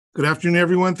Good afternoon,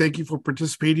 everyone. Thank you for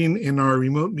participating in our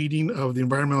remote meeting of the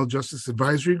Environmental Justice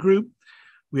Advisory Group.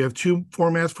 We have two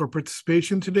formats for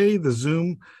participation today, the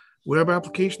Zoom web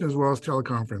application as well as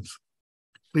teleconference.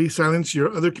 Please silence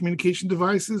your other communication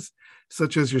devices,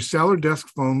 such as your cell or desk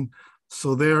phone,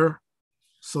 so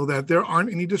that there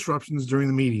aren't any disruptions during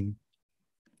the meeting.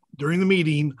 During the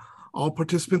meeting, all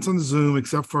participants on Zoom,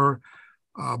 except for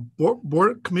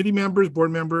board committee members,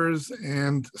 board members,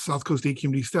 and South Coast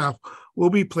AQMD staff will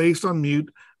be placed on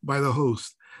mute by the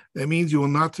host. That means you will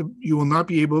not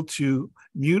be able to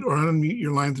mute or unmute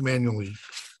your lines manually.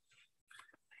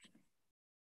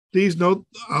 Please note,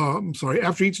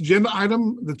 after each agenda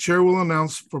item, the chair will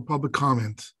announce for public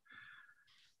comment.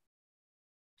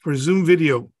 For Zoom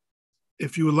video,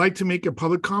 if you would like to make a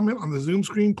public comment on the Zoom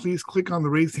screen, please click on the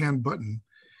raise hand button.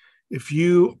 If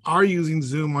you are using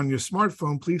Zoom on your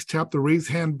smartphone, please tap the raise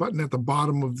hand button at the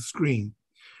bottom of the screen.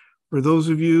 For those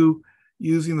of you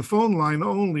using the phone line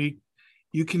only,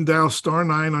 you can dial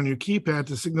 *9 on your keypad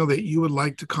to signal that you would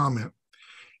like to comment.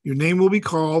 Your name will be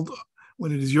called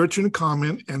when it is your turn to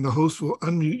comment, and the host will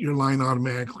unmute your line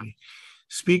automatically.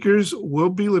 Speakers will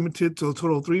be limited to a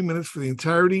total of 3 minutes for the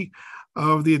entirety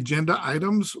of the agenda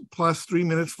items, plus 3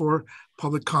 minutes for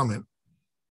public comment.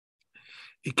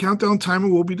 A countdown timer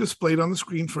will be displayed on the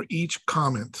screen for each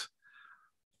comment.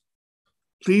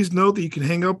 Please note that you can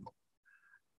hang up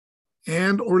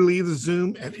and or leave the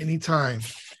Zoom at any time.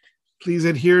 Please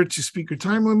adhere to speaker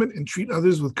time limit and treat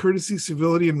others with courtesy,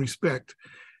 civility, and respect.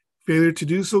 Failure to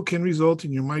do so can result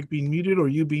in your mic being muted or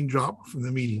you being dropped from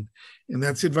the meeting. And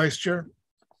that's it, Vice Chair.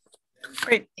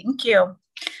 Great, thank you.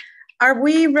 Are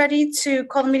we ready to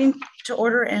call the meeting to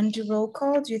order and do roll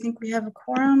call? Do you think we have a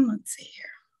quorum? Let's see here.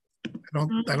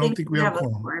 I don't think we have a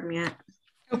quorum yet.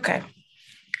 Okay.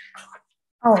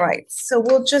 All right. So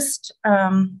we'll just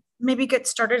maybe get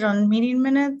started on meeting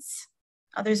minutes.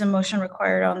 There's a motion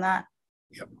required on that.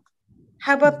 Yep.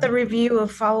 How about the review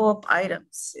of follow-up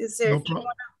items? Is there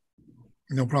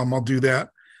no problem. I'll do that.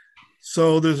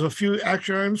 So there's a few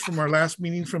action items from our last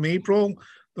meeting from April.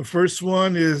 The first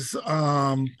one is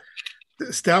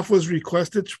staff was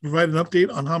requested to provide an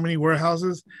update on how many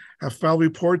warehouses have filed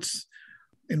reports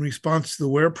in response to the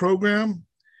WARE program.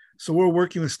 So we're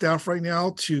working with staff right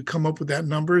now to come up with that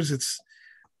numbers.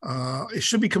 It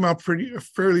should be come out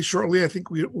fairly shortly. I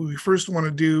think what we first want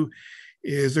to do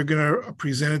is they're going to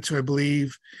present it to, I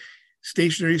believe,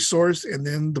 stationary source and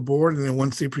then the board. And then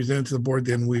once they present it to the board,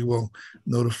 then we will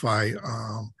notify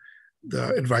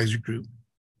the advisory group.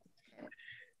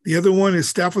 The other one is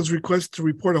staff was requested to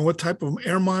report on what type of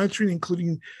air monitoring,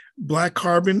 including black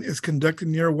carbon, is conducted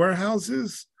near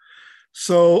warehouses.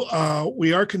 So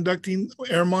we are conducting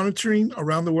air monitoring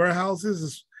around the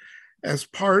warehouses as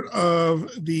part of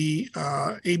the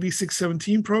AB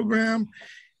 617 program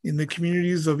in the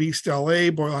communities of East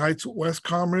LA, Boyle Heights, West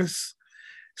Commerce,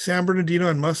 San Bernardino,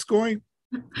 and Muscoy.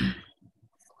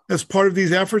 As part of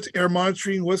these efforts, air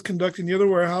monitoring was conducted in the other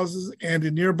warehouses and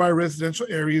in nearby residential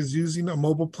areas using a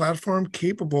mobile platform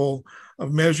capable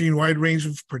of measuring a wide range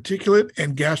of particulate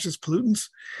and gaseous pollutants,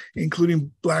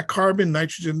 including black carbon,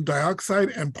 nitrogen dioxide,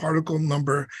 and particle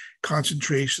number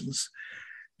concentrations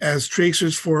as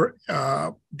tracers for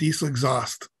diesel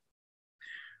exhaust.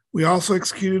 We also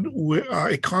executed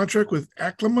a contract with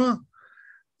AQMD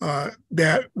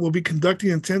that will be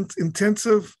conducting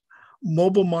intensive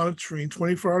mobile monitoring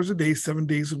 24 hours a day, 7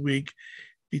 days a week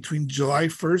between July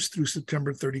 1st through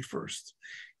September 31st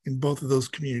in both of those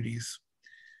communities.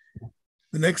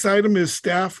 The next item is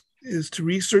staff is to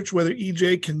research whether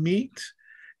EJ can meet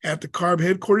at the CARB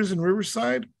headquarters in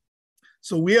Riverside.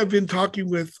 So we have been talking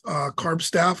with CARB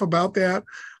staff about that.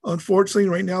 Unfortunately,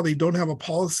 right now they don't have a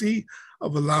policy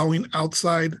of allowing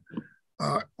outside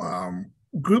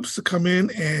groups to come in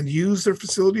and use their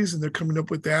facilities, and they're coming up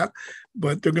with that,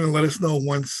 but they're going to let us know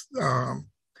once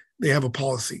they have a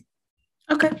policy.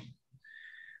 Okay.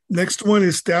 Next one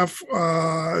is staff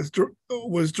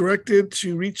was directed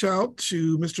to reach out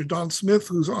to Mr. Don Smith,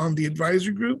 who's on the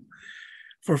advisory group,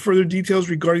 for further details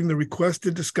regarding the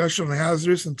requested discussion on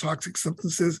hazardous and toxic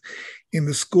substances in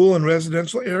the school and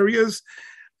residential areas.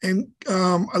 And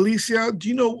Alicia, do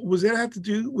you know, was that have to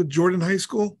do with Jordan High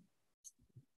School?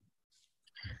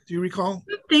 Do you recall?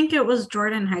 I think it was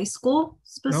Jordan High School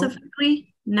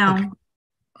specifically. No. Okay.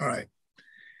 All right.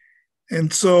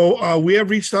 And so we have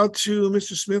reached out to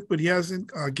Mr. Smith, but he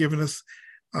hasn't given us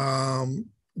the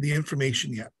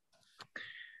information yet.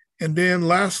 And then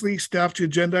lastly, staff to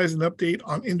agendize an update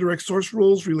on indirect source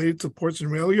rules related to ports and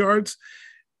rail yards.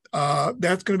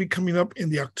 That's going to be coming up in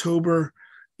the October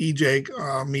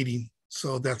EJ meeting.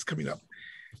 So that's coming up.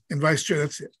 And Vice Chair,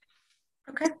 that's it.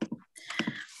 Okay.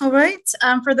 All right.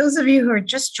 For those of you who are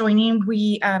just joining,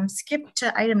 we skipped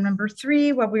to item number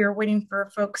 3 while we were waiting for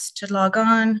folks to log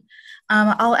on.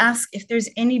 I'll ask if there's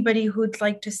anybody who'd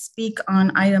like to speak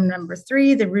on item number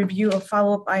 3, the review of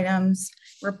follow-up items,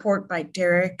 report by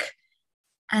Derek.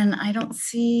 And I don't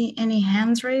see any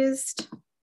hands raised.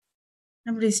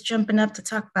 Nobody's jumping up to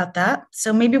talk about that.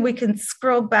 So maybe we can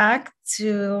scroll back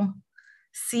to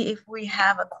see if we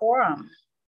have a quorum.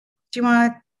 Do you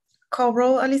want to call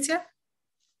roll, Alicia?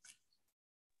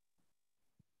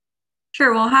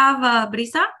 Sure, we'll have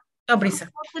Brisa. Oh, Brisa.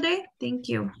 Today. Thank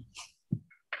you.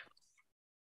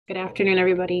 Good afternoon,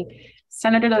 everybody.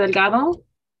 Senator Delgado.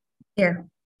 Here.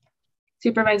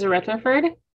 Supervisor Rutherford.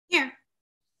 Here.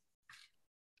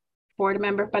 Board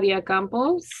Member Padilla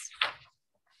Campos.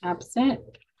 Absent.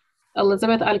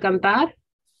 Elizabeth Alcantar.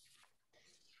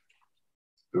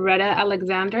 Retta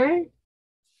Alexander.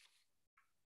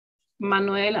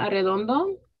 Manuel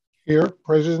Arredondo. Here,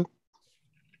 present.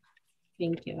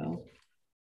 Thank you.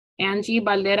 Angie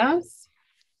Balderas.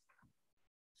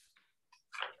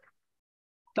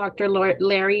 Dr.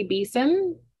 Larry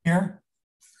Beeson. Here.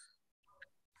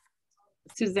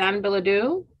 Suzanne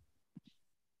Billadou.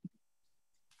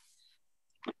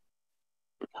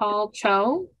 Paul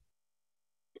Cho.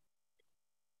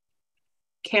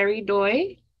 Carrie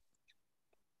Doi.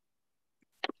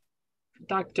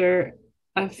 Dr.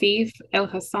 Afif El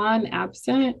Hassan,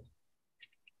 absent.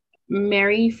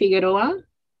 Mary Figueroa.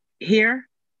 Here.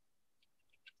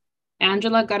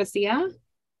 Angela Garcia.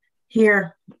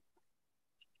 Here.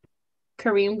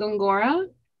 Kareem Gongora.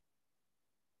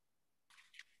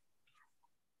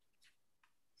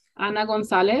 Ana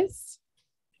Gonzalez.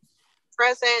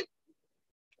 Present.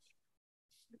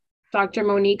 Dr.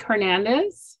 Monique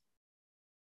Hernandez.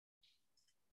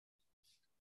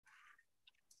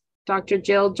 Dr.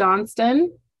 Jill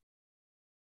Johnston.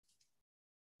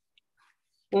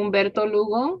 Humberto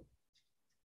Lugo.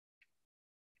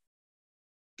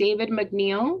 David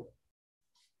McNeil.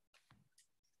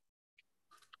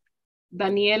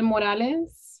 Daniel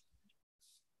Morales.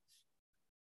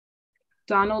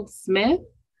 Donald Smith.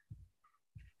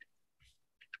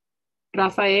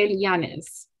 Rafael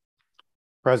Yanes.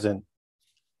 Present.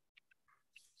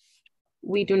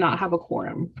 We do not have a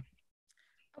quorum.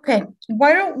 Okay,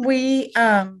 why don't we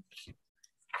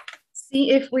see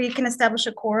if we can establish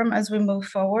a quorum as we move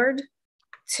forward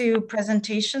to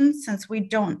presentations, since we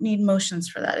don't need motions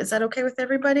for that. Is that okay with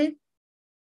everybody?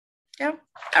 Yeah,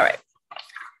 all right.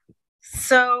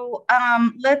 So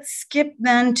let's skip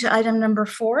then to item number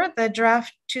 4, the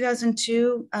draft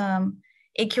 2002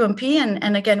 AQMP.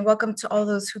 And again, welcome to all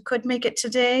those who could make it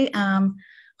today.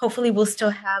 Hopefully we'll still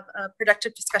have a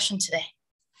productive discussion today.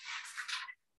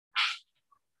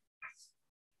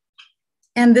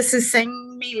 And this is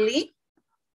Sang-Mi Lee.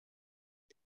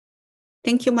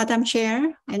 Thank you, Madam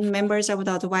Chair and members of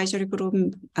the advisory group.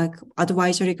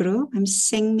 I'm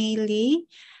Sang-Mi Lee.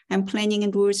 I'm Planning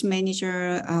and Rules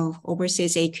Manager of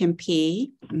Overseas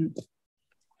AQMP.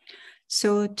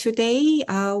 So today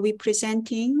we're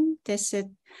presenting this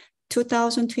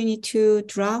 2022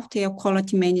 Draft Air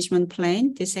Quality Management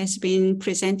Plan. This has been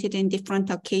presented in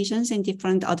different occasions and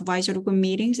different advisory group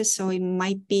meetings, so it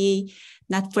might be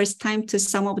not first time to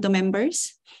some of the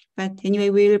members. But anyway,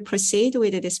 we will proceed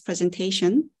with this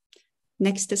presentation.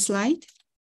 Next slide.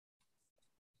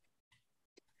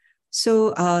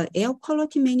 So Air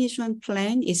Quality Management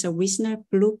Plan is a regional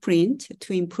blueprint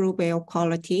to improve air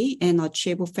quality and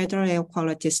achieve federal air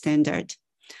quality standard.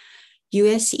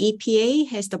 US EPA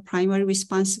has the primary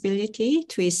responsibility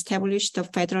to establish the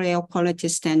federal air quality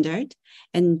standard,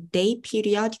 and they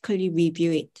periodically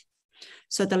review it.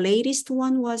 So the latest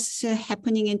one was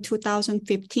happening in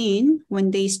 2015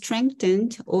 when they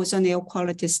strengthened ozone air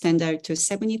quality standard to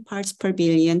 70 parts per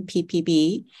billion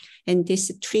ppb, and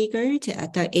this triggered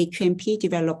the AQMP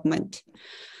development.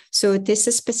 So this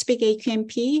specific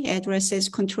AQMP addresses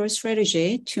control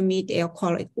strategy to meet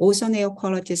ozone air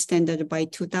quality standard by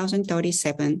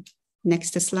 2037.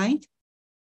 Next slide.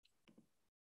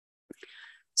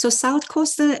 So South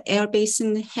Coast Air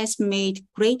Basin has made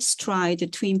great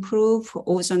stride to improve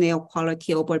ozone air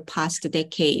quality over past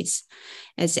decades.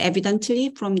 As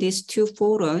evidently from these two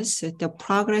photos, the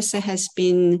progress has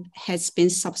been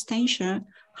substantial.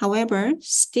 However,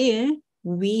 still,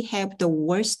 we have the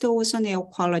worst ozone air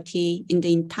quality in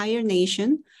the entire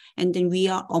nation, and then we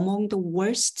are among the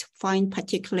worst fine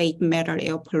particulate matter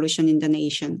air pollution in the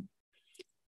nation.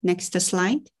 Next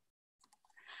slide.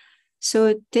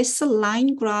 So this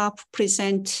line graph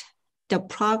presents the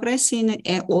progress in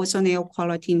ozone air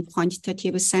quality in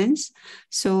quantitative sense.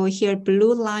 So here,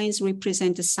 blue lines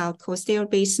represent the South Coast Air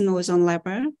Basin ozone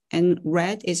level, and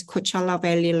red is Coachella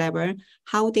Valley level,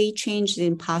 how they changed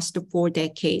in past 4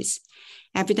 decades.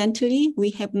 Evidently, we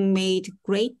have made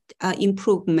great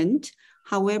improvement.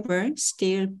 However,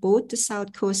 still both the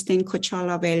South Coast and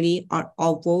Coachella Valley are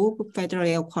above federal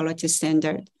air quality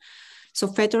standard. So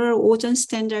federal ozone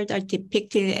standards are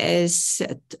depicted as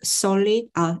solid,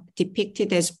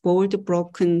 depicted as bold,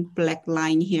 broken black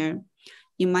line here.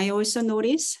 You might also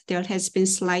notice there has been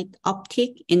slight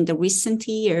uptick in the recent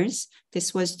years.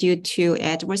 This was due to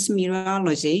adverse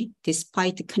meteorology,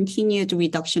 despite the continued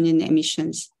reduction in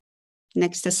emissions.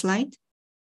 Next slide.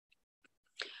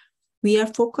 We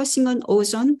are focusing on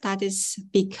ozone. That is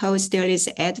because there is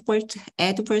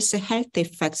adverse health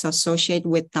effects associated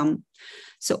with them.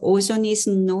 So ozone is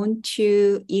known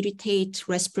to irritate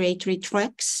respiratory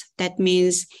tracts. That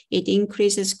means it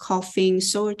increases coughing,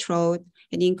 sore throat,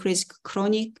 it increases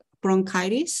chronic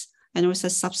bronchitis, and also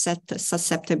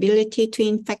susceptibility to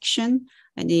infection,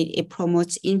 and it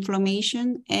promotes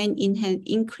inflammation and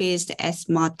increased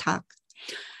asthma attack.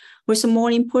 Also,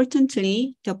 more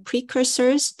importantly, the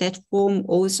precursors that form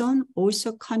ozone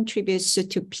also contributes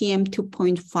to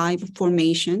PM2.5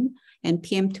 formation, and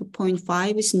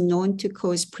PM2.5 is known to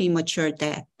cause premature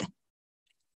death.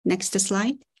 Next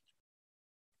slide.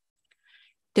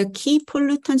 The key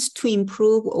pollutants to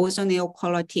improve ozone air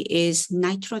quality is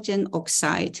nitrogen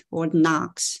oxide, or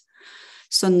NOx.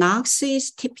 So NOx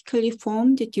is typically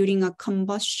formed during a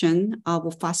combustion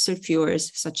of fossil fuels,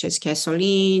 such as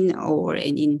gasoline or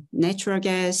any natural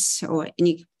gas or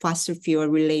any fossil fuel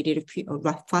related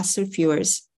fossil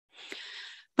fuels.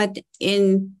 But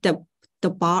in the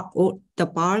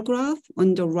bar graph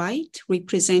on the right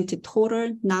represent the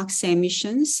total NOx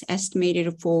emissions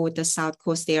estimated for the South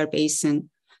Coast Air Basin.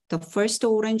 The first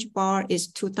orange bar is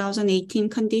 2018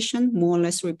 condition, more or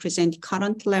less represent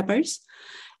current levels.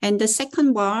 And the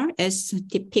second bar is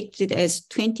depicted as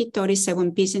 2037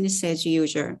 business as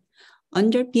usual.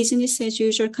 Under business as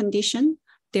usual condition,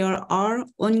 there are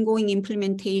ongoing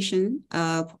implementation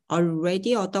of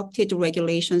already adopted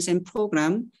regulations and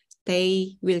program.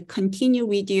 They will continue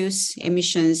reduce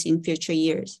emissions in future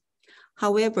years.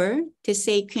 However, this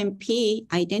AQMD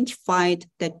identified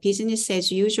that business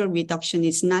as usual reduction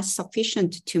is not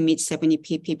sufficient to meet 70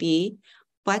 ppb,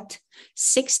 but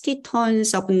 60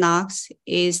 tons of NOx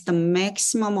is the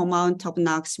maximum amount of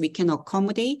NOx we can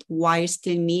accommodate while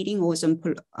still meeting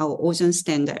ozone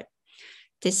standard.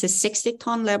 This is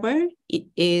 60-ton level. It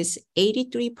is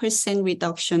 83%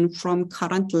 reduction from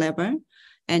current level,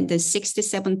 and then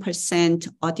 67%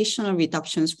 additional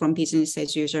reductions from business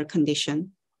as usual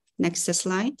condition. Next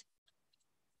slide.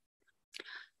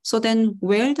 So then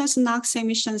where does NOx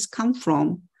emissions come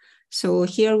from? So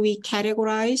here we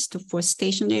categorized for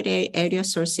stationary area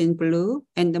source in blue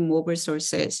and the mobile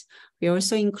sources. We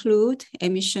also include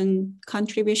emission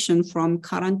contribution from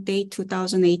current date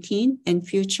 2018 and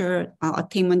future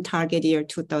attainment target year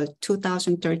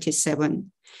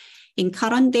 2037. In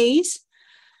current days,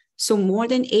 so more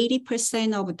than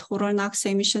 80% of total NOx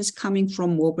emissions coming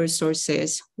from mobile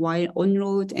sources, while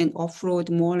on-road and off-road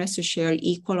more or less share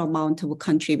equal amount of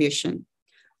contribution.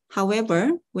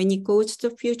 However, when you go to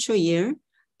the future year,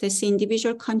 this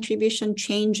individual contribution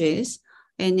changes,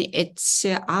 and it's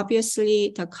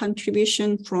obviously the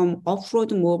contribution from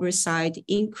off-road mobile side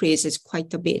increases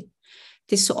quite a bit.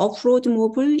 This off-road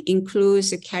mobile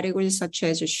includes categories such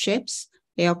as ships,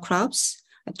 aircrafts,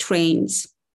 trains.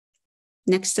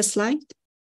 Next slide.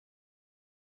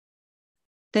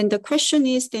 Then the question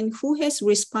is, then who has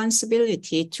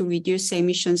responsibility to reduce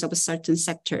emissions of certain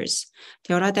sectors?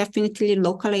 There are definitely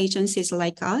local agencies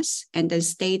like us and then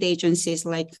state agencies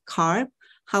like CARB.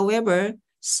 However,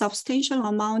 substantial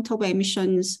amount of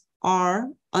emissions are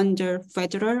under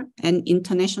federal and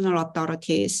international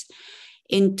authorities.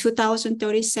 In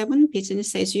 2037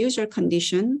 business as usual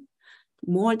condition,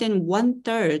 more than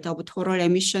 1/3 of total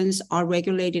emissions are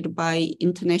regulated by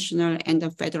international and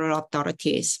the federal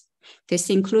authorities. This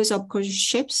includes, of course,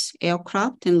 ships,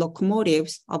 aircraft, and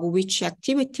locomotives, of which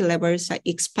activity levels are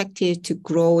expected to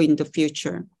grow in the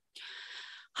future.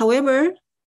 However,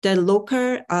 the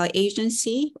local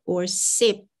agency or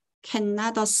SIP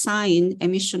cannot assign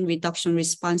emission reduction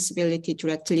responsibility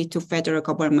directly to federal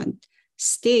government.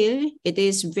 Still, it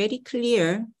is very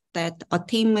clear that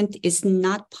attainment is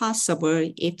not possible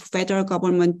if federal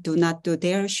government do not do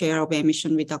their share of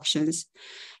emission reductions.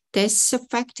 This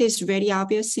fact is very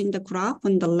obvious in the graph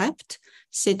on the left.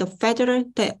 See, the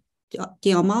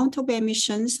amount of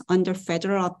emissions under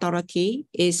federal authority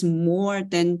is more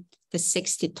than the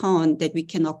 60 ton that we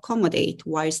can accommodate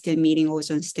while still meeting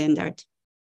ozone standard.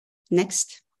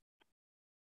 Next.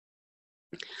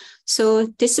 So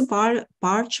this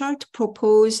bar chart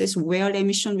proposes where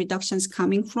emission reductions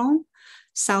coming from.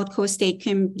 South Coast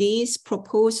AQMD's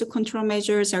proposed control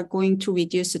measures are going to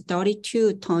reduce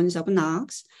 32 tons of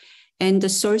NOx, and the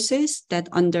sources that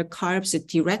under CARB's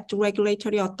direct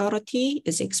regulatory authority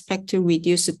is expected to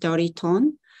reduce 30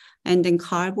 ton. And then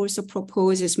CARB also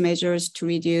proposes measures to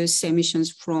reduce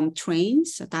emissions from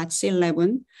trains, so that's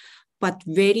 11. But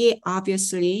very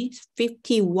obviously,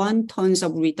 51 tons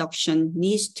of reduction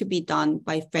needs to be done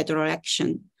by federal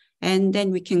action. And then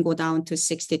we can go down to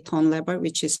 60 ton level,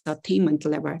 which is the attainment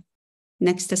level.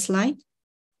 Next slide.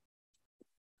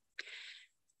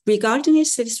 Regarding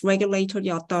its regulatory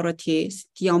authorities,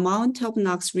 the amount of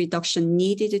NOx reduction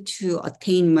needed to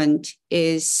attainment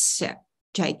is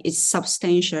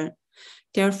substantial.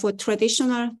 Therefore,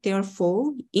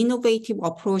 innovative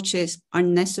approaches are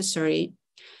necessary.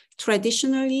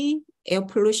 Traditionally, air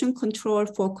pollution control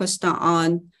focused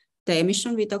on the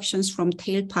emission reductions from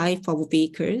tailpipe of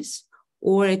vehicles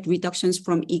or reductions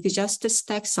from exhaust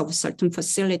stacks of certain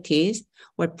facilities,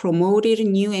 or promoted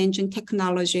new engine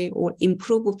technology or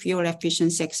improved fuel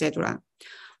efficiency, etc.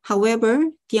 However,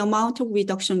 the amount of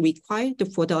reduction required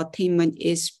for the attainment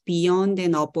is beyond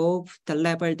and above the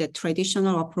level that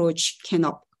traditional approach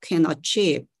can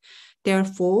achieve.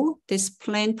 Therefore, this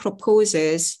plan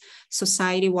proposes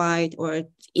society-wide or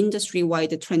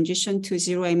industry-wide transition to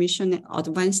zero emission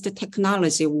advanced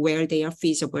technology where they are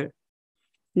feasible.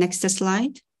 Next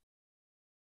slide.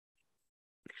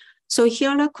 So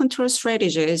here are control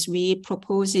strategies we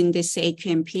propose in this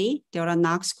AQMP. There are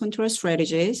NOx control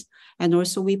strategies, and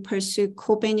also we pursue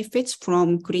co-benefits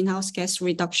from greenhouse gas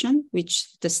reduction, which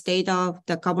the state of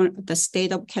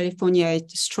California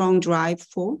is a strong drive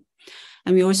for.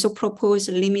 And we also propose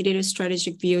limited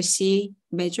strategic VOC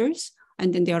measures,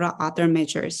 and then there are other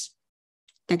measures.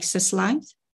 Next slide.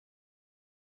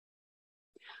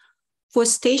 For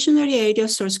stationary area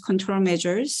source control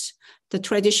measures,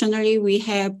 traditionally we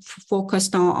have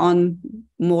focused on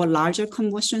more larger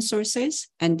combustion sources,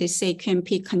 and this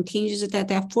AQMP continues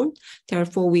that effort.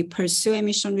 Therefore, we pursue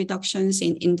emission reductions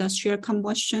in industrial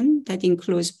combustion that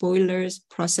includes boilers,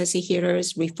 process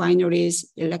heaters,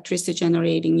 refineries, electricity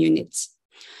generating units.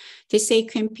 This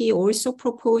AQMP also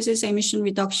proposes emission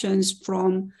reductions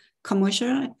from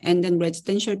commercial and then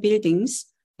residential buildings,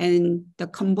 and the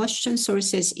combustion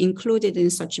sources included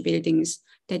in such buildings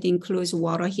that includes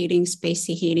water heating, space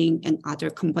heating, and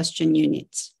other combustion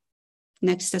units.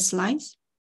 Next slide.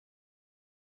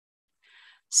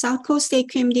 South Coast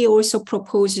AQMD also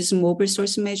proposes mobile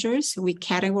source measures. We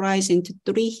categorize into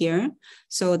 3 here.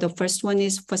 So the first one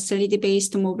is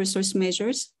facility-based mobile source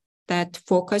measures that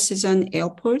focuses on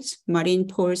airports, marine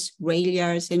ports, rail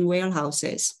yards, and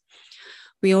warehouses.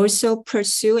 We also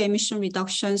pursue emission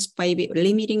reductions by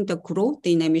limiting the growth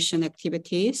in emission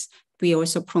activities. We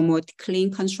also promote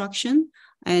clean construction,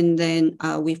 and then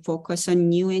we focus on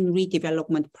new and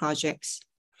redevelopment projects.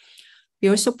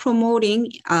 We're also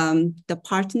promoting the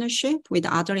partnership with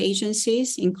other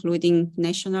agencies, including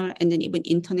national and then even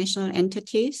international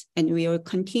entities, and we will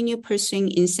continue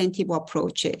pursuing incentive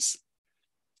approaches.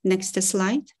 Next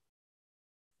slide.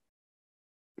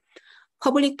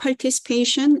 Public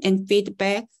participation and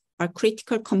feedback are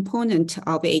critical component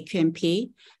of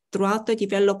AQMP. Throughout the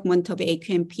development of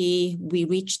AQMP, we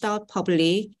reached out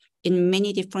public in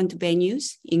many different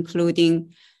venues,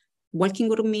 including working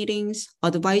group meetings,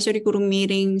 advisory group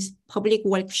meetings, public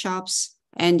workshops,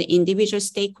 and individual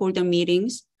stakeholder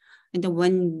meetings. And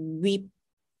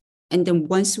then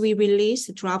once we release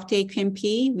the draft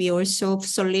AQMP, we also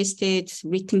solicited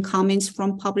written comments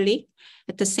from public.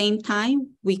 At the same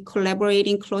time, we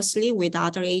collaborating closely with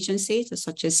other agencies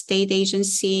such as state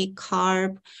agency,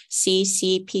 CARB,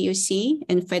 CEC, PUC,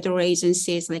 and federal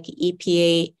agencies like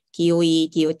EPA, DOE,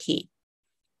 DOT.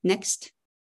 Next.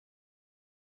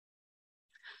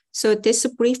 So this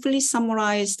briefly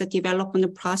summarized the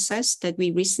development process that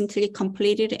we recently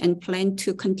completed and plan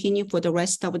to continue for the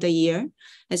rest of the year.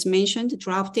 As mentioned,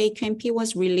 draft AQMP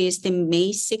was released in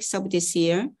May 6th of this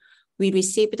year. We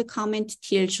received the comment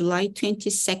till July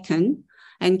 22nd,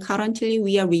 and currently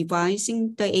we are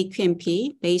revising the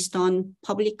AQMP based on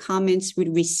public comments we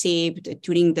received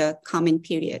during the comment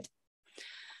period.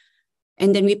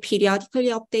 And then we periodically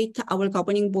update our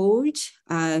governing board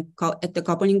at the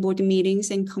governing board meetings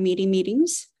and committee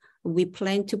meetings. We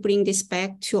plan to bring this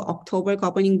back to October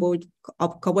governing board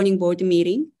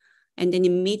meeting. And then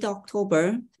in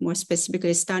mid-October, more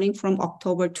specifically starting from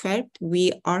October 12th,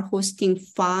 we are hosting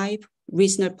 5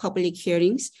 regional public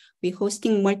hearings we're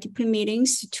hosting multiple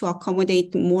meetings to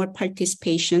accommodate more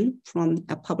participation from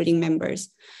public members.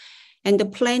 And the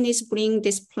plan is bring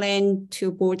this plan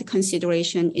to board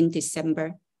consideration in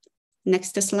December.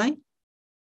 Next slide.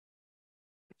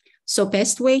 So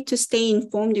best way to stay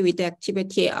informed with the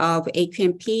activity of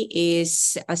AQMP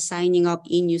is signing up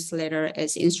e-newsletter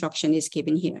as instruction is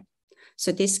given here.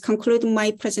 So this concludes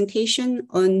my presentation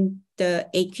on the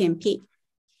AQMP.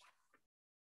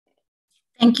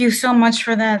 Thank you so much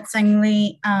for that,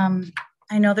 Sang-Lee.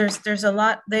 I know there's a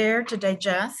lot there to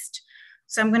digest.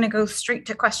 So I'm going to go straight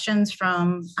to questions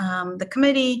from the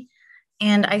committee.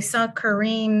 And I saw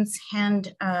Kareem's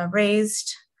hand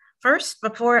raised first.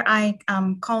 Before I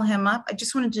call him up, I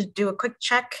just wanted to do a quick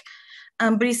check.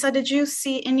 Brisa, did you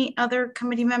see any other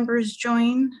committee members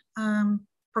join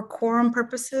for quorum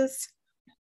purposes?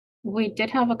 We did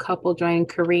have a couple join.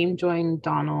 Kareem joined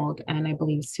Donald, and I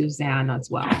believe Suzanne as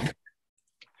well.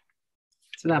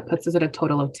 So that puts us at a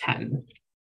total of 10.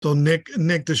 So Nick,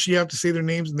 does she have to say their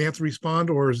names and they have to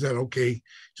respond, or is that okay?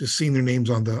 Just seeing their names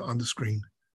on the screen.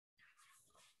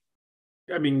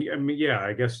 I mean, yeah.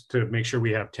 I guess to make sure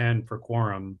we have 10 for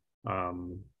quorum.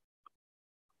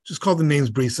 Just call the names,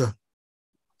 Brisa.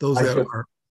 Those that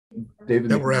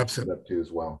were absent. Showed up too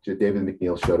as well. David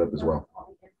McNeil showed up as well.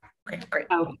 Okay, great.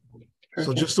 Oh,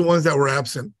 So just the ones that were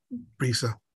absent,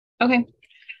 Brisa. okay.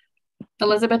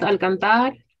 Elizabeth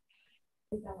Alcantar,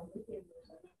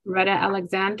 Retta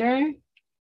Alexander,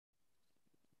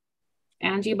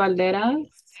 Angie Balderas,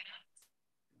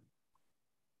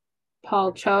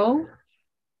 Paul Cho,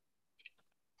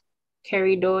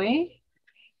 Carrie Doi,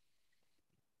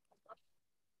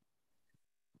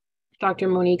 Dr.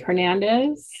 Monique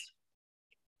Hernandez,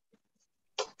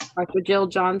 Dr. Jill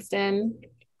Johnston,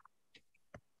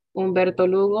 Humberto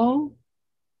Lugo,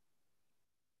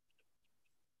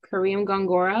 Kareem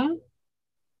Gongora,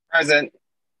 Present.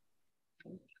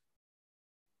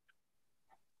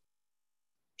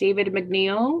 David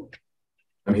McNeil,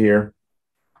 I'm here.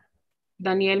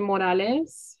 Daniel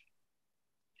Morales,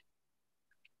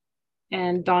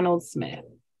 and Donald Smith.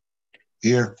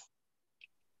 Here.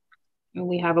 And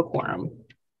we have a quorum.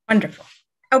 Wonderful.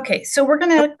 Okay, so we're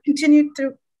going to continue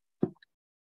through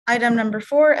item number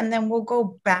 4, and then we'll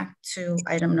go back to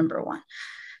item number 1.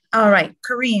 All right,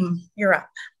 Kareem, you're up.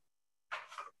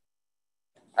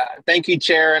 Thank you,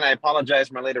 Chair, and I apologize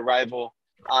for my late arrival.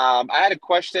 I had a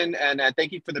question, and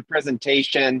thank you for the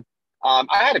presentation. I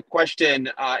had a question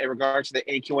in regards to the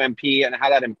AQMP and how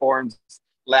that informs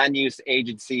land use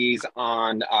agencies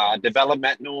on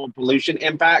developmental pollution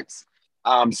impacts.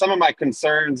 Some of my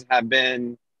concerns have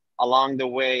been along the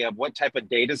way of what type of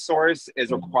data source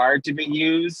is required to be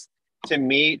used to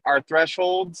meet our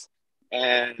thresholds.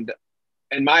 And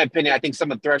in my opinion, I think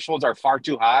some of the thresholds are far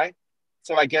too high.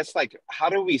 So I guess, like, how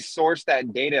do we source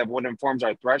that data of what informs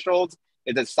our thresholds?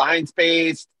 Is it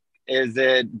science-based? Is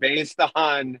it based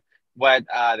on what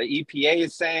the EPA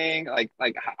is saying?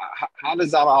 How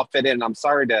does that all fit in? I'm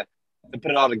sorry to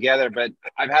put it all together, but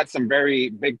I've had some very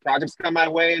big projects come my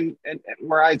way in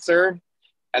where I serve,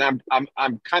 and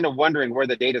I'm kind of wondering where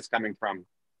the data is coming from.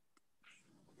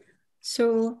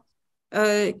 So,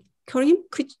 Kareem,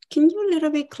 can you a little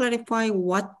bit clarify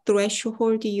what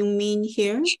threshold you mean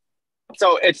here?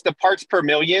 So it's the parts per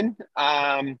million,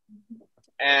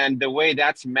 and the way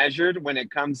that's measured when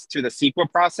it comes to the CEQA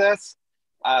process.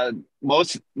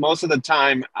 Most of the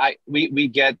time, we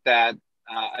get that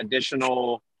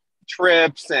additional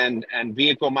trips and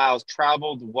vehicle miles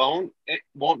traveled won't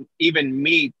even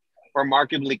meet or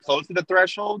markedly close to the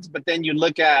thresholds. But then you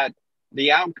look at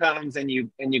the outcomes and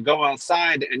you go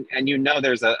outside and you know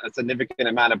there's a significant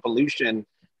amount of pollution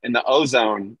in the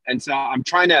ozone. And so I'm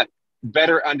trying to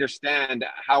better understand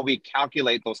how we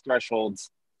calculate those thresholds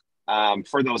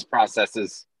for those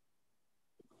processes.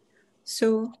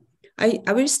 So I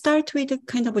will start with a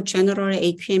kind of a general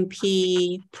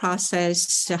AQMP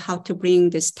process, how to bring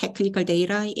this technical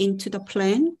data into the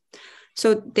plan.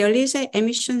 So there is an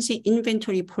emissions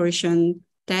inventory portion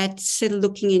that's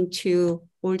looking into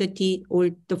all the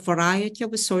variety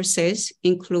of sources,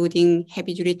 including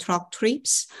heavy-duty truck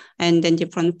trips, and then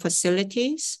different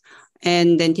facilities,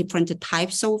 and then different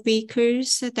types of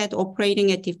vehicles that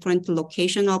operating at different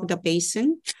location of the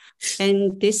basin.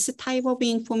 And this type of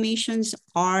informations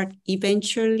are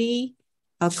eventually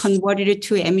converted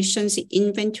to emissions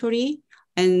inventory,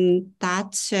 and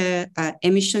that's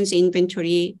emissions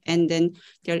inventory. And then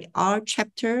there are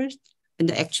chapters,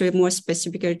 and actually more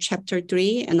specifically chapter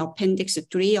 3 and appendix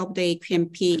 3 of the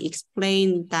AQMP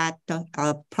explain that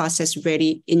process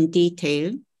very in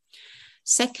detail.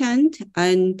 Second,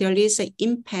 and there is an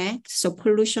impact, so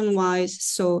pollution-wise,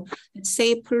 so let's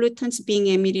say pollutants being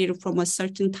emitted from a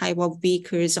certain type of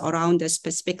vehicles around a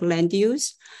specific land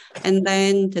use, and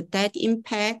then that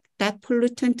impact, that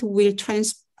pollutant will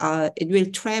it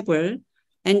will travel,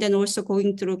 and then also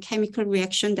going through chemical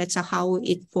reaction, that's how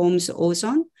it forms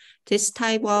ozone. This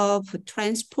type of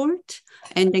transport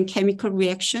and then chemical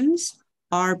reactions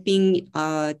are being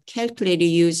calculated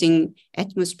using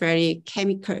atmospheric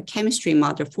chemistry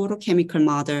model, photochemical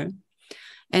model.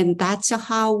 And that's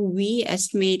how we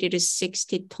estimated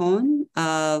 60 ton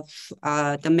of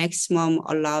the maximum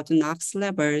allowed NOx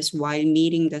levels while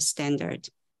meeting the standard.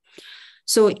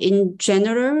 So in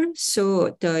general,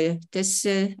 so this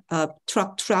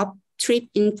trip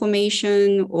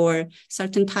information or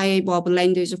certain type of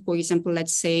land use, for example,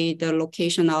 let's say the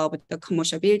location of the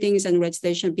commercial buildings and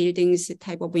residential buildings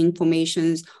type of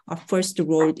informations are first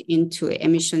rolled into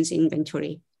emissions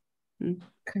inventory.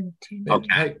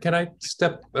 Okay. Can I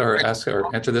step or ask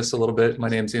or answer this a little bit? My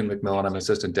name is Ian McMillan. I'm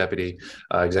Assistant Deputy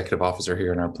Executive Officer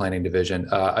here in our planning division.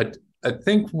 I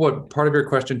think what part of your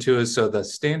question too is, so the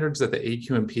standards that the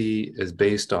AQMP is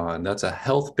based on, that's a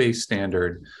health-based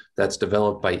standard that's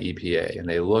developed by EPA, and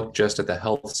they look just at the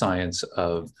health science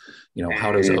of,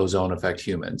 how does ozone affect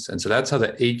humans? And so that's how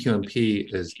the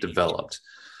AQMP is developed.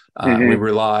 We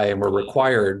rely and we're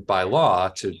required by law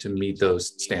to meet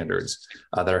those standards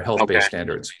that are health-based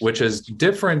standards, which is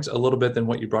different a little bit than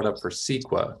what you brought up for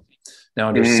CEQA. Now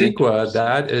under CEQA,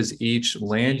 that is each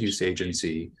land use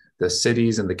agency, the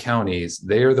cities and the counties,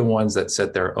 they are the ones that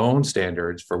set their own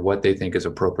standards for what they think is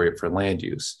appropriate for land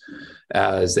use.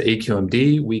 As the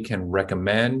AQMD, we can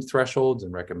recommend thresholds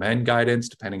and recommend guidance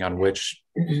depending on which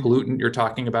pollutant you're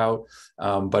talking about,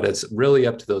 but it's really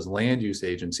up to those land use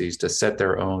agencies to set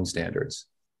their own standards.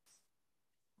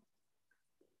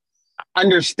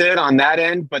 Understood on that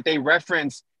end, but they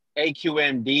reference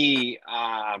AQMD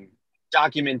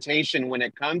documentation when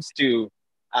it comes to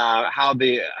how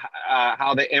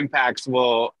the impacts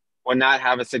will not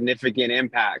have a significant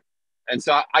impact. And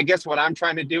so I guess what I'm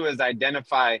trying to do is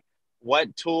identify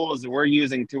what tools we're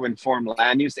using to inform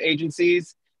land use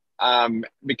agencies,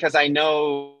 because I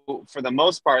know for the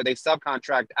most part they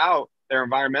subcontract out their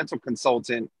environmental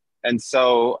consultant. And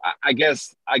so I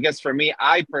guess for me,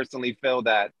 I personally feel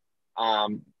that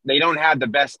they don't have the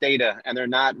best data and they're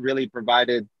not really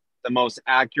provided the most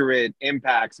accurate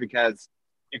impacts, because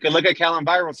you can look at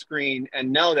CalEnviro screen and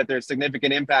know that there's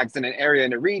significant impacts in an area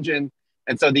in a region.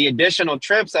 And so the additional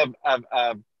trips of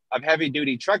heavy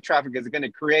duty truck traffic is going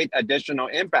to create additional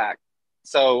impact.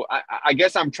 So I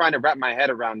guess I'm trying to wrap my head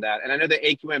around that. And I know the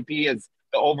AQMP is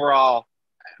the overall,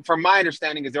 from my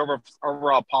understanding, is the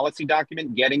overall policy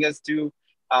document getting us to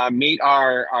meet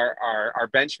our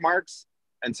benchmarks.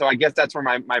 And so I guess that's where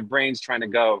my brain's trying to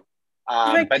go.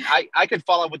 But I could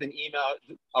follow up with an email.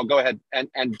 I'll go ahead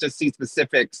and just see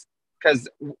specifics, because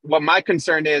what my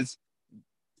concern is,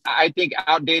 I think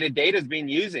outdated data is being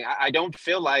used. I don't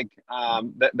feel like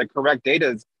the correct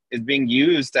data is being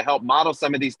used to help model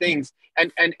some of these things.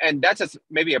 And that's just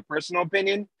maybe a personal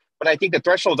opinion, but I think the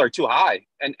thresholds are too high,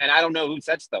 and I don't know who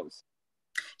sets those.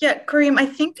 Yeah, Kareem, I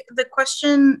think the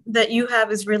question that you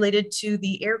have is related to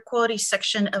the air quality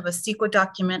section of a CEQA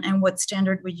document and what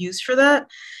standard we use for that,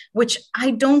 which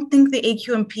I don't think the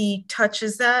AQMP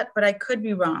touches that, but I could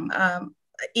be wrong.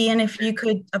 Ian, if you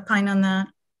could opine on that.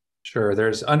 Sure.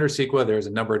 There's under CEQA, there's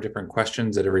a number of different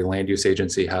questions that every land use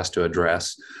agency has to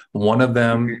address. One of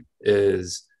them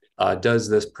is, does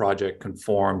this project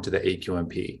conform to the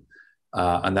AQMP?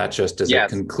 And that's just as it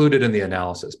concluded in the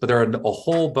analysis. But there are a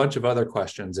whole bunch of other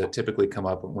questions that typically come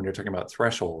up when you're talking about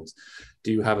thresholds.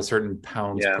 Do you have a certain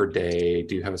pounds per day?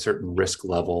 Do you have a certain risk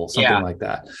level? Something like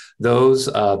that. Those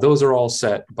are all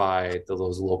set by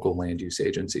those local land use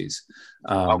agencies.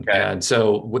 And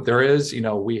so what there is,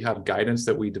 we have guidance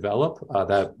that we develop.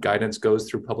 That guidance goes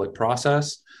through public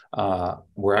process.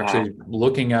 We're actually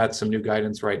looking at some new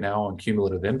guidance right now on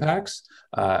cumulative impacts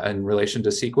in relation to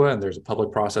CEQA, and there's a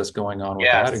public process going on with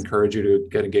that. I encourage you to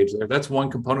get engaged there. That's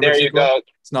one component of CEQA. You go.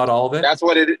 It's not all of it. That's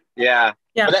what it is. Yeah.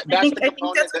 Yeah, I think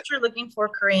that's what you're looking for,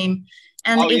 Kareem.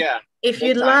 And if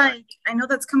you'd like, I know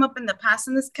that's come up in the past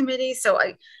in this committee, so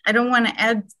I don't want to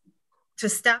add to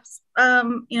staff's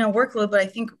workload, but I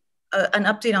think an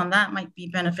update on that might be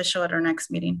beneficial at our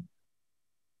next meeting.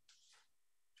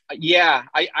 Yeah,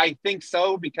 I think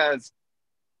so, because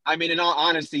I mean, in all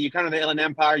honesty, you come to the Inland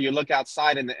Empire, you look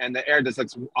outside and the air just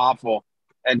looks awful.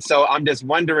 And so I'm just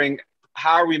wondering,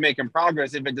 how are we making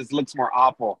progress if it just looks more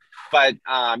awful? But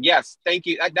yes, thank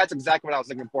you. That's exactly what I was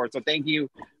looking for. So thank you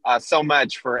so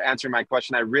much for answering my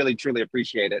question. I really, truly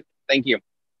appreciate it. Thank you.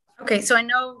 Okay, so I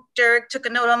know Derek took a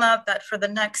note on that for the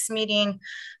next meeting,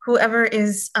 whoever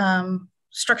is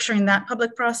structuring that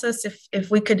public process,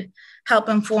 if we could help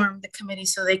inform the committee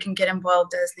so they can get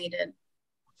involved as needed.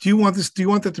 Do you want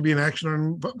that to be an action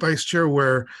item, Vice Chair,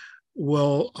 where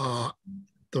we'll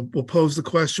pose the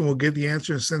question, we'll get the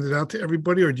answer and send it out to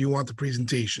everybody, or do you want the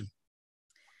presentation?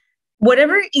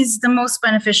 Whatever is the most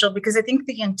beneficial, because I think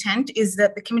the intent is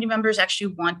that the committee members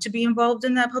actually want to be involved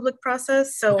in that public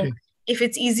process. So Okay. if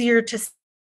it's easier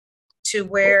to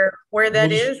where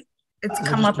that is, it's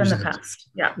come up in the past.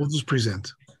 Yeah. We'll just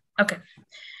present. Okay.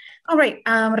 All right.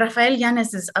 Rafael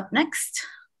Yanes is up next.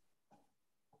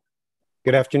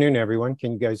 Good afternoon, everyone.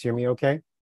 Can you guys hear me okay?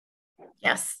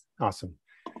 Yes. Awesome.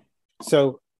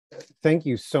 So thank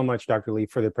you so much, Dr. Lee,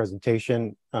 for the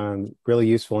presentation. Really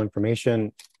useful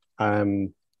information.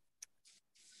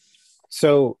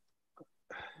 So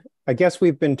I guess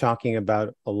we've been talking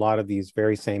about a lot of these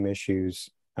very same issues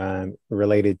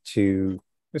related to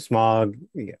smog,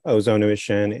 ozone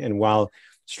emission, and while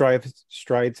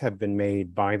strides have been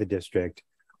made by the district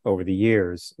over the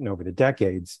years and over the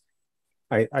decades,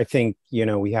 I think,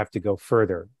 we have to go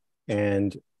further.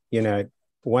 And,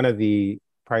 one of the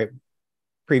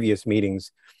previous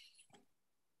meetings,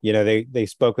 they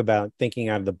spoke about thinking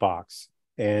out of the box.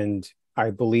 And I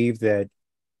believe that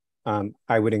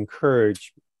I would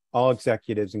encourage all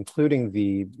executives, including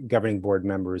the governing board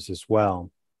members as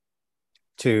well,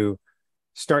 to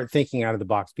start thinking out of the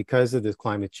box because of this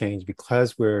climate change,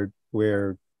 because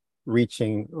we're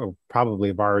reaching, or probably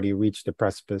have already reached the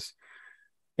precipice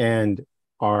and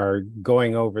are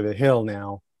going over the hill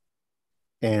now.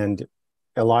 And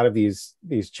a lot of these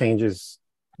changes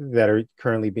that are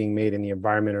currently being made in the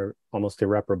environment are almost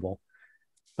irreparable.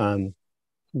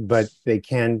 But they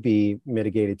can be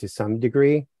mitigated to some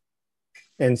degree.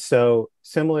 And so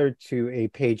similar to a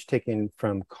page taken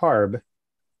from CARB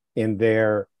in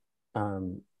their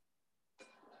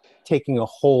taking a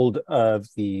hold of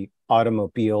the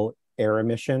automobile air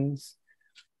emissions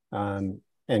and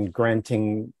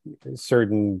granting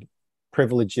certain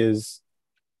privileges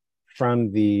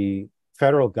from the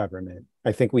federal government,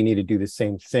 I think we need to do the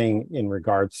same thing in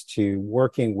regards to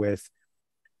working with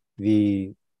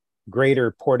the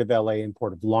greater Port of LA and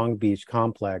Port of Long Beach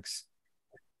complex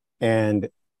and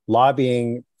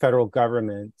lobbying federal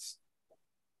governments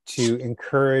to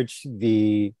encourage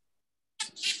the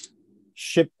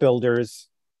shipbuilders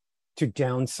to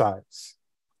downsize.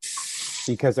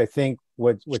 Because I think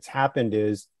what's happened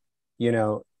is,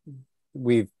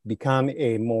 we've become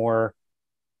a more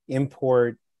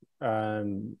import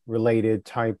related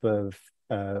type of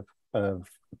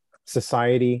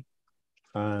society.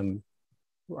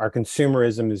 Our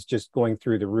consumerism is just going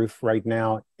through the roof right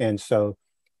now. And so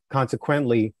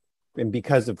consequently, and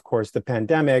because of course the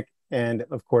pandemic and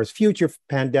of course future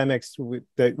pandemics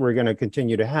that we're going to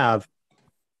continue to have,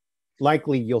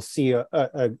 likely you'll see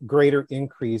a greater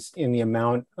increase in the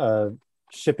amount of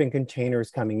shipping containers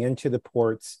coming into the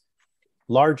ports,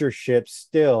 larger ships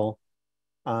still,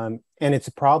 and it's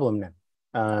a problem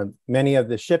now. Many of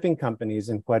the shipping companies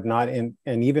and whatnot, and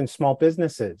even small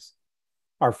businesses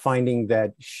are finding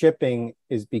that shipping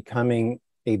is becoming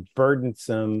a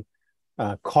burdensome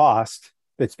cost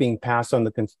that's being passed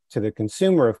on to the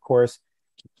consumer, of course,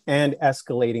 and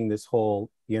escalating this whole,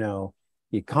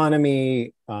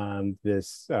 economy,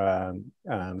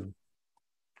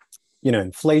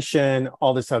 inflation,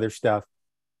 all this other stuff.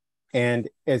 And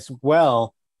as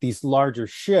well, these larger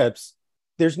ships,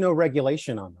 there's no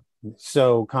regulation on them.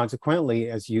 So consequently,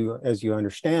 as you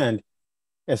understand,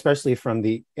 especially from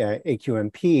the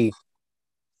AQMD,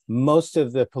 most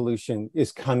of the pollution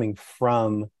is coming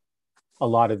from a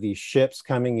lot of these ships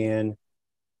coming in,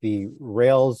 the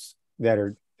rails that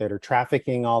are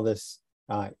trafficking all this,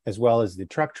 as well as the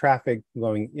truck traffic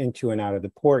going into and out of the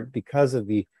port because of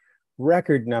the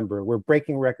record number. We're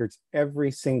breaking records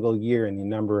every single year in the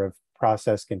number of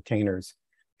processed containers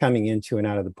coming into and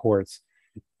out of the ports,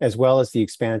 as well as the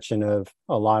expansion of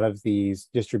a lot of these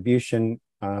distribution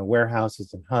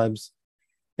warehouses and hubs.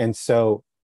 And so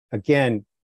again,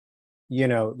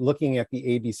 looking at the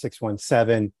AB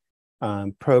 617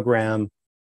 program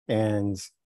and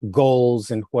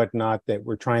goals and whatnot that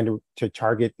we're trying to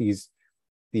target these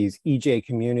EJ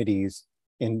communities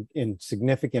in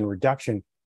significant reduction,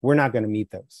 we're not going to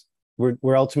meet those.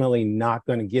 We're ultimately not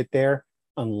going to get there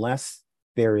unless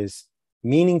there is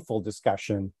meaningful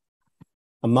discussion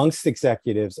amongst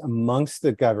executives, amongst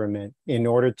the government, in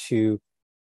order to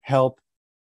help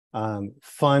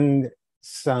fund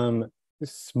some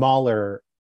smaller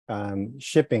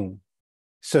shipping,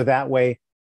 so that way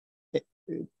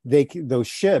those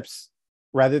ships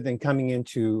rather than coming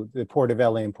into the Port of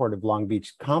LA and Port of Long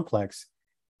Beach complex,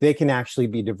 they can actually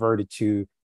be diverted to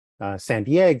San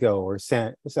Diego or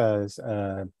San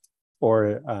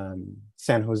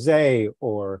Jose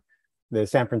or the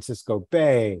San Francisco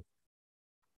Bay.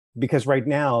 Because right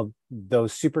now,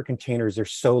 those super containers are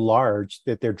so large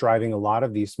that they're driving a lot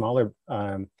of these smaller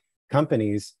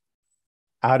companies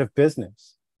out of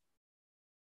business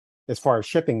as far as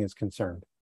shipping is concerned.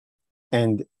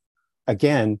 And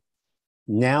again,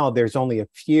 now there's only a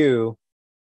few,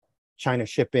 China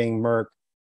Shipping, Merck,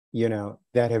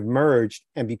 that have merged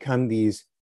and become these,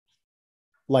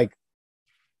 like,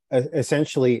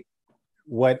 essentially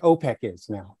what OPEC is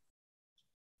now.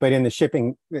 But in the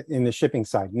shipping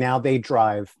side, now they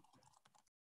drive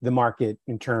the market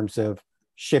in terms of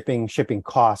shipping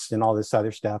costs and all this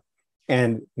other stuff.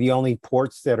 And the only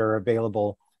ports that are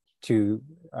available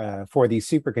for these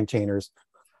super containers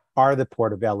are the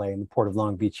Port of LA and the Port of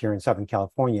Long Beach here in Southern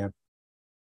California,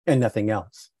 and nothing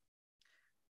else.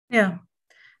 Yeah.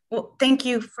 Well, thank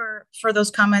you for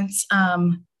those comments.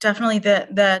 Definitely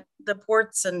the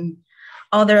ports and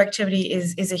all their activity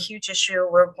is a huge issue.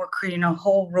 We're creating a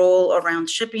whole rule around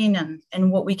shipping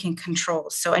and what we can control.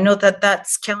 So I know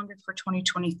that's calendared for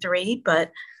 2023,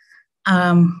 but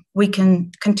we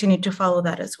can continue to follow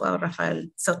that as well, Rafael.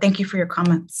 So thank you for your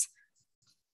comments.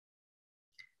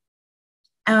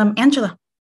 Angela.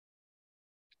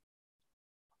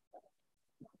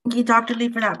 Thank you, Dr. Lee,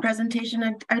 for that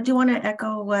presentation. I do want to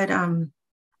echo what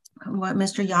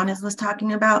Mr. Yanis was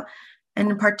talking about.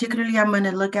 And particularly, I'm going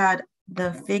to look at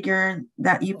the figure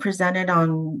that you presented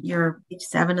on your page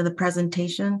 7 of the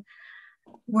presentation,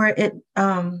 where it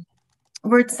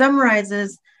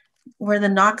summarizes where the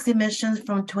NOx emissions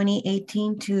from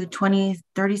 2018 to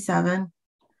 2037,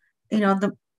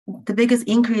 the biggest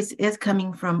increase is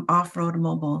coming from off-road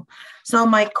mobile. So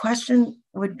my question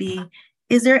would be,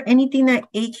 is there anything that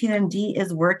AQMD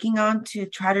is working on to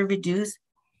try to reduce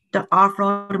the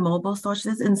off-road mobile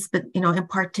sources, in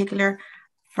particular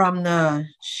from the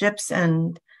ships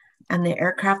and the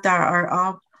aircraft that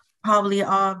are probably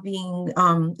all being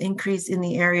increased in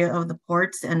the area of the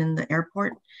ports and in the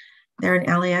airport there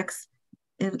in LAX?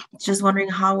 Just wondering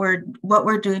what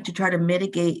we're doing to try to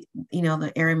mitigate,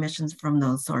 the air emissions from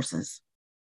those sources.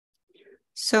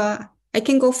 So I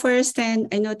can go first, and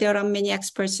I know there are many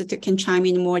experts that can chime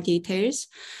in more details.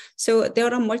 So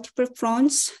there are multiple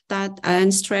fronts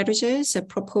and strategies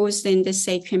proposed in this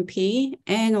AQMP,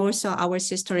 and also our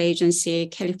sister agency,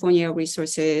 California Air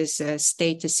Resources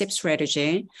State SIP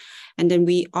strategy. And then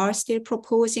we are still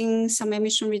proposing some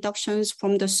emission reductions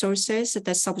from the sources that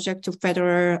are subject to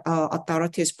federal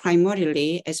authorities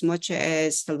primarily, as much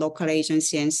as the local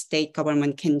agency and state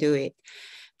government can do it.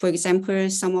 For example,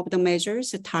 some of the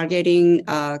measures targeting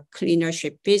cleaner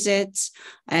ship visits,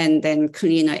 and then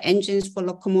cleaner engines for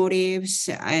locomotives,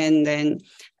 and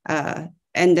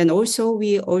then also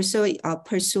we are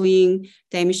pursuing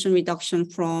the emission reduction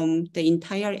from the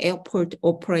entire airport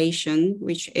operation,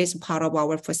 which is part of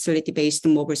our facility-based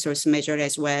mobile source measure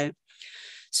as well.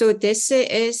 So this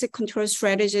is a control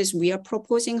strategies we are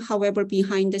proposing. However,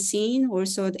 behind the scene,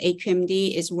 also the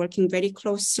AQMD is working very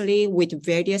closely with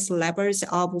various levels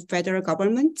of federal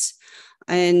governments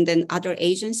and then other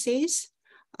agencies.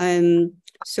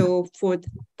 So for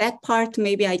that part,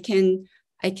 maybe I can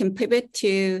pivot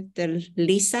to the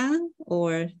Lisa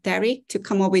or Derek to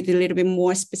come up with a little bit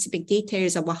more specific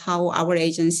details about how our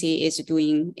agency is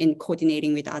doing in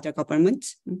coordinating with other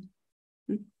governments.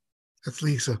 That's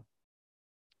Lisa.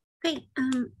 Great.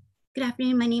 Good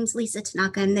afternoon. My name is Lisa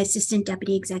Tanaka. I'm the Assistant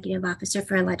Deputy Executive Officer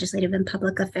for Legislative and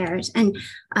Public Affairs. And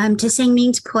to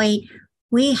Sang-Ming's point,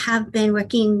 we have been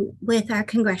working with our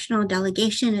congressional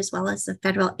delegation as well as the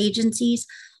federal agencies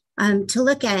to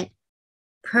look at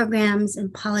programs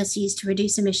and policies to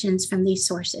reduce emissions from these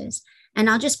sources.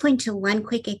 And I'll just point to one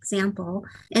quick example.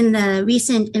 In the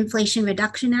recent Inflation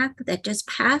Reduction Act that just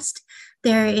passed,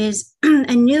 there is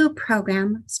a new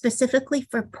program specifically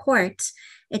for ports.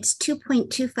 It's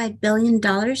 $2.25 billion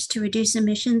to reduce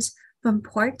emissions from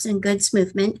ports and goods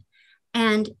movement,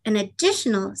 and an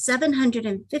additional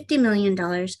 $750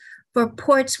 million for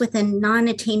ports within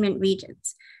non-attainment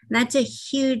regions. And that's a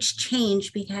huge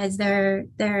change because there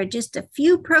are just a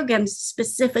few programs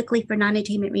specifically for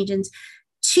non-attainment regions,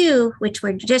 2 which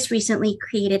were just recently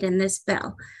created in this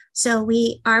bill. So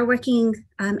we are working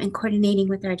and coordinating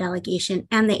with our delegation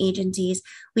and the agencies.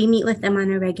 We meet with them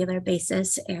on a regular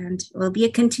basis, and it will be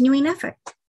a continuing effort.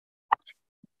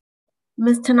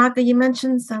 Ms. Tanaka, you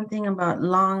mentioned something about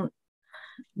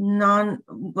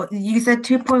you said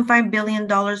 $2.5 billion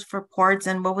for ports,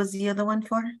 and what was the other one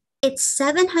for? It's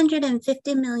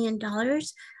 $750 million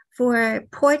for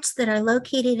ports that are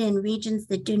located in regions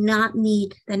that do not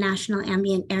meet the national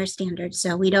ambient air standards.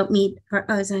 So we don't meet for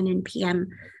ozone and PM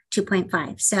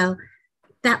 2.5. So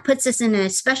that puts us in a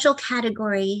special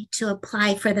category to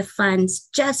apply for the funds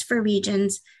just for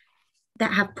regions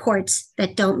that have ports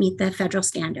that don't meet the federal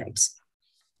standards.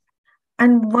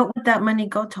 And what would that money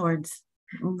go towards?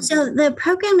 So the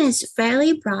program is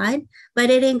fairly broad, but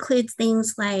it includes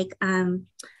things like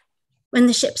when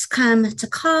the ships come to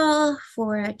call,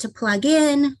 to plug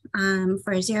in,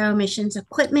 for zero emissions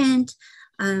equipment,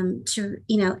 to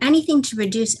anything to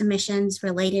reduce emissions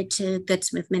related to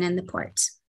goods movement in the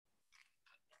ports.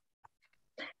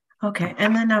 Okay,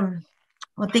 and then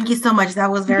well, thank you so much. That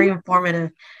was very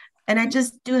informative. And I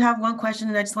just do have one question,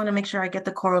 and I just want to make sure I get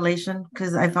the correlation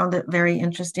because I found it very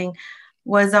interesting.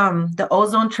 Was the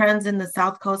ozone trends in the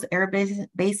South Coast Air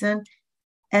Basin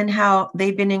and how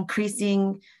they've been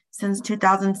increasing since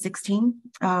 2016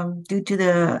 due to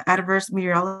the adverse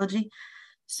meteorology.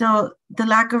 So the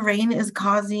lack of rain is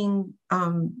causing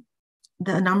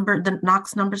the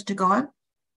NOx numbers to go up?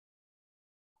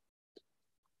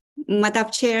 Madam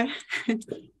Chair,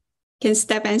 can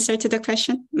Steph answer to the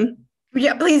question?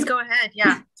 Yeah, please go ahead.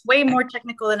 Yeah, it's way more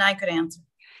technical than I could answer.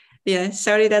 Yeah,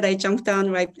 sorry that I jumped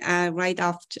on right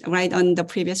on the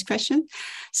previous question.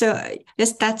 So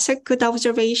yes, that's a good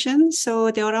observation.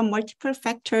 So there are multiple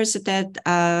factors that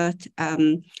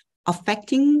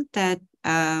affecting that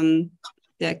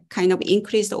the kind of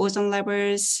increased ozone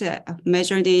levels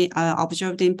measured,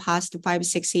 observed in past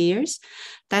 5-6 years.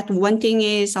 That one thing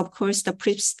is, of course, the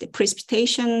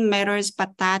precipitation matters,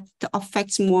 but that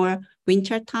affects more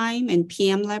winter time and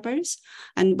PM levels.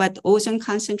 But ozone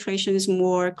concentration is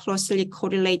more closely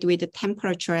correlated with the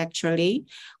temperature, actually.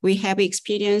 We have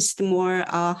experienced more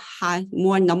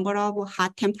number of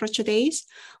hot temperature days.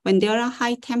 When there are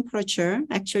high temperature,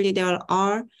 actually there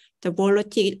are the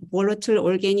volatile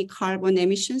organic carbon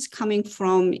emissions coming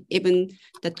from even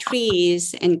the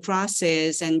trees and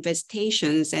grasses and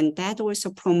vegetations, and that also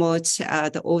promotes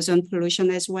the ozone pollution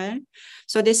as well.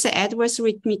 So this adverse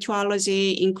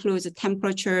meteorology includes the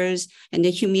temperatures and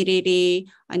the humidity,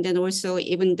 and then also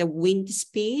even the wind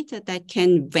speed that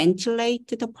can ventilate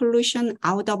the pollution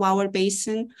out of our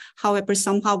basin. However,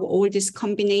 somehow all this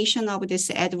combination of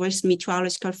these adverse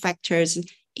meteorological factors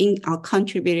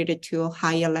contributed to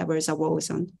higher levels of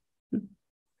ozone.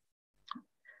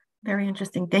 Very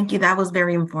interesting. Thank you. That was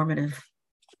very informative.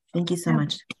 Thank you so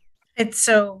much. It's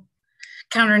so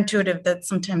counterintuitive that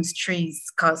sometimes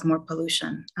trees cause more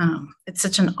pollution. It's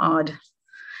such an odd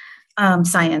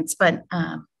science, but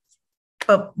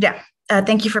yeah,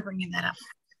 thank you for bringing that up.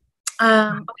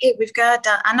 Okay, we've got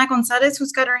Ana Gonzalez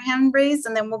who's got her hand raised,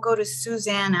 and then we'll go to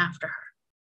Suzanne after her.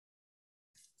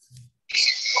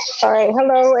 All right.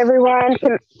 Hello, everyone.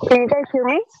 Can you guys hear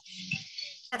me?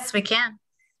 Yes, we can.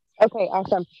 Okay,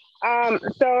 awesome.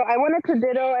 So I wanted to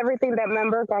ditto everything that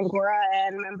Member Gongora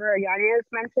and Member Yanez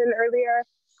mentioned earlier.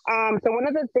 So one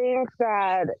of the things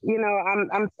that,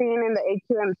 I'm seeing in the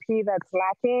AQMP that's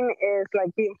lacking is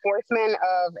like the enforcement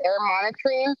of air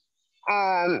monitoring.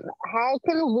 How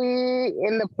can we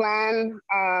in the plan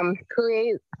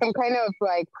create some kind of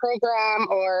like program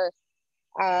or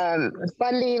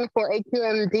funding for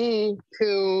AQMD to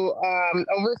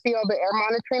oversee all the air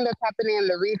monitoring that's happening in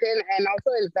the region, and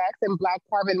also invest in black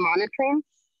carbon monitoring?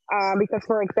 Because,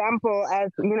 for example, as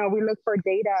we look for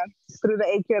data through the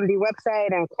AQMD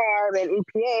website and CARB and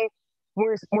EPA,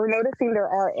 we're noticing there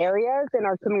are areas in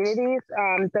our communities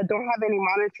that don't have any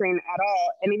monitoring at all.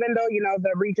 And even though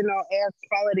the regional air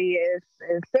quality is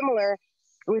similar,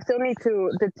 we still need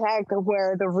to detect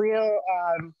where the real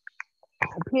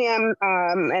PM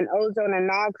and ozone and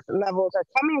NOx levels are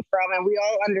coming from. And we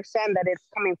all understand that it's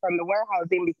coming from the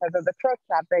warehousing because of the truck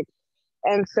traffic.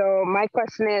 And so my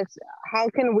question is, how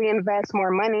can we invest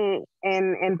more money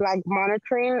in black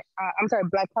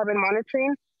carbon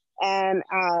monitoring and,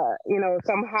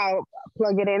 somehow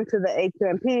plug it into the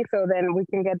AQMP so then we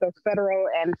can get those federal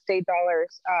and state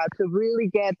dollars to really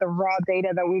get the raw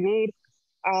data that we need.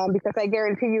 Because I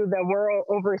guarantee you that we're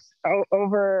over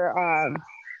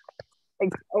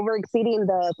exceeding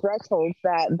the thresholds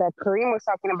that Kareem was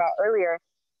talking about earlier.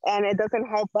 And it doesn't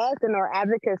help us in our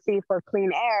advocacy for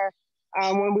clean air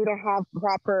when we don't have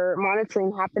proper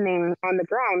monitoring happening on the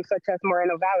ground, such as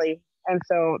Moreno Valley. And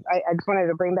so I just wanted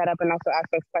to bring that up and also ask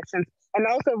those questions. And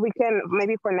also we can,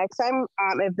 maybe for next time,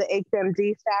 if the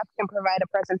AQMD staff can provide a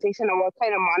presentation on what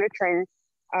kind of monitoring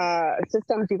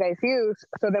systems you guys use,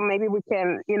 so then maybe we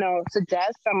can,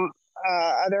 suggest some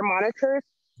other monitors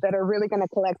that are really going to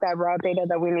collect that raw data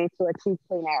that we need to achieve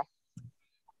clean air.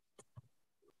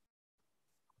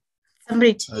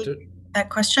 Somebody take that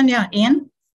question. Yeah,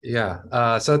 Ian?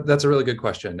 Yeah, so that's a really good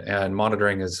question. And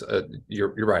monitoring is,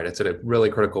 you're right, it's a really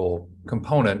critical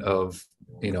component of,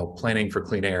 planning for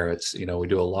clean air. It's, we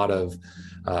do a lot of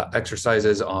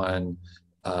exercises on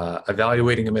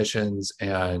evaluating emissions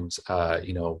and,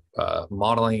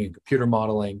 modeling and computer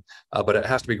modeling, but it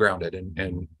has to be grounded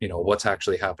in what's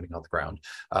actually happening on the ground.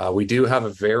 We do have a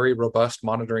very robust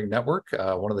monitoring network,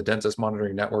 one of the densest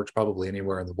monitoring networks probably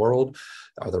anywhere in the world.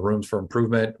 Are there rooms for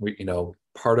improvement?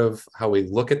 Part of how we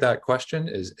look at that question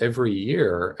is every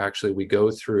year, actually, we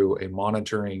go through a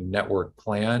monitoring network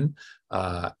plan,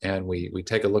 and we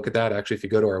take a look at that. Actually, if you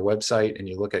go to our website and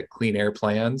you look at clean air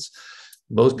plans,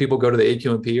 most people go to the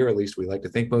AQMP, or at least we like to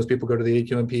think most people go to the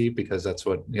AQMP because that's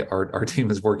what our team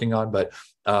is working on. But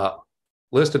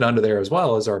listed under there as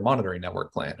well as our monitoring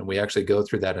network plan. And we actually go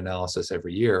through that analysis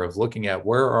every year of looking at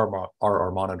where are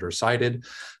our monitors sited,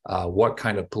 what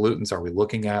kind of pollutants are we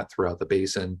looking at throughout the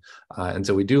basin. And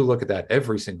so we do look at that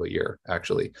every single year,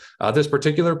 actually. This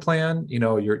particular plan,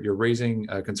 you're raising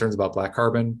concerns about black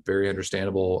carbon, very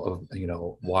understandable of,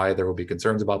 why there will be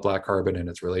concerns about black carbon and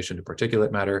its relation to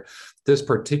particulate matter. This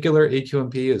particular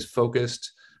AQMP is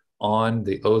focused on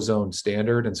the ozone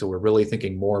standard. And so we're really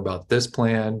thinking more about this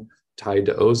plan tied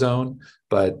to ozone.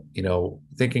 But,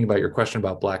 thinking about your question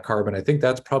about black carbon, I think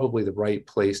that's probably the right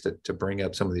place to bring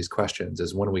up some of these questions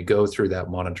is when we go through that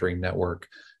monitoring network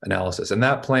analysis. And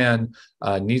that plan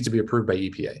needs to be approved by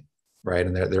EPA, right?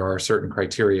 And there are certain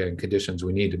criteria and conditions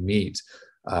we need to meet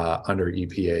under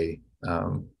EPA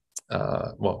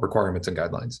requirements and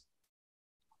guidelines.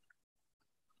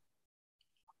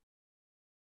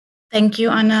 Thank you,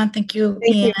 Anna. Thank you,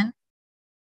 Ian.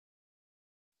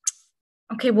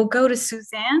 Okay, we'll go to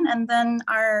Suzanne, and then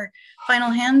our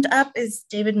final hand up is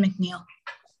David McNeil.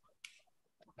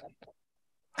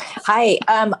 Hi,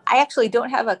 I actually don't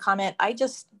have a comment. I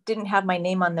just didn't have my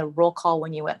name on the roll call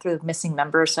when you went through missing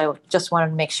members, so I just wanted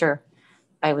to make sure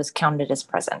I was counted as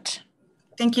present.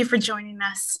 Thank you for joining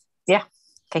us. Yeah,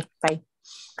 okay, bye.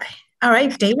 Bye. All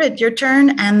right, David, your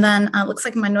turn, and then looks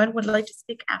like Manuel would like to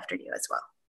speak after you as well.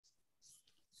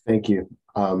 Thank you.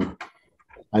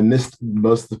 I missed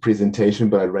most of the presentation,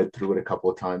 but I read through it a couple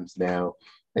of times now.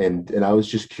 And I was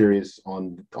just curious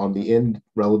on the end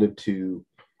relative to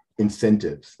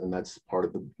incentives. And that's part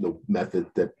of the method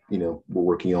that, we're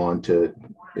working on to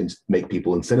make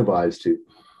people incentivized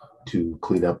to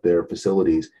clean up their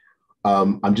facilities.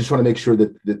 I'm just trying to make sure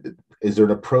that is there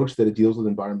an approach that it deals with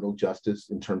environmental justice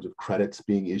in terms of credits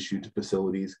being issued to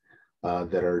facilities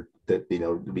that are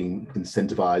being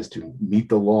incentivized to meet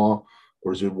the law?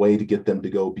 Or is there a way to get them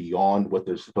to go beyond what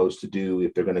they're supposed to do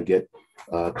if they're going to get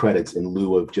credits in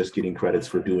lieu of just getting credits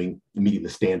for meeting the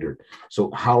standard? So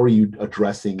how are you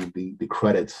addressing the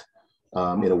credits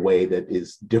in a way that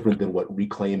is different than what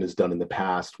Reclaim has done in the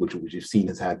past, which you've seen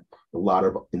has had a lot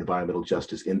of environmental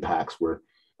justice impacts where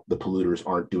the polluters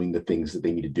aren't doing the things that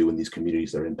they need to do in these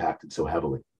communities that are impacted so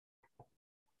heavily?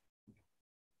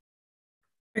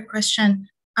 Great question.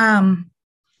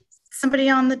 Somebody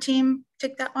on the team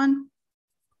take that one?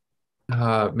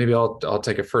 Maybe I'll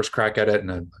take a first crack at it,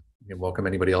 and welcome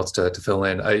anybody else to fill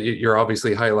in. You're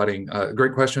obviously highlighting a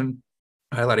great question,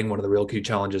 highlighting one of the real key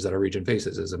challenges that our region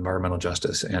faces is environmental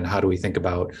justice. And how do we think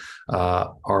about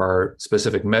our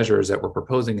specific measures that we're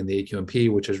proposing in the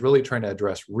AQMP, which is really trying to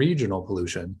address regional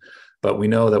pollution. But we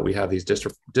know that we have these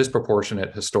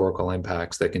disproportionate historical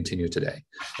impacts that continue today.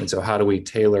 And so how do we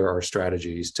tailor our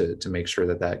strategies to make sure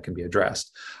that can be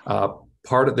addressed?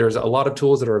 There's a lot of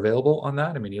tools that are available on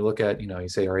that. I mean, you look at, you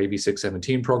say our AB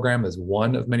 617 program is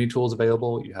one of many tools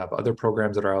available. You have other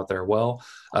programs that are out there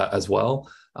as well.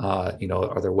 Are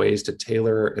there ways to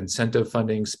tailor incentive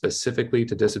funding specifically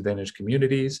to disadvantaged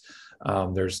communities?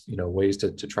 There's, ways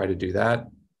to try to do that.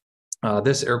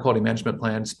 This air quality management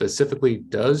plan specifically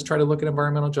does try to look at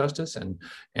environmental justice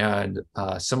and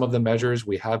some of the measures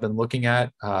we have been looking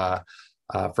at.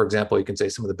 For example, you can say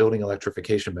some of the building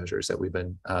electrification measures that we've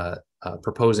been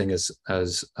proposing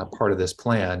as a part of this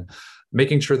plan,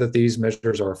 making sure that these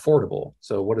measures are affordable.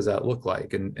 So what does that look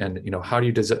like? And how do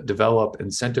you develop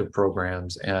incentive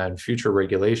programs and future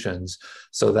regulations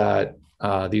so that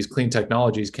these clean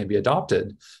technologies can be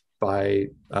adopted by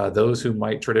those who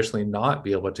might traditionally not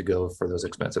be able to go for those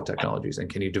expensive technologies? And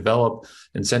can you develop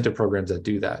incentive programs that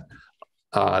do that?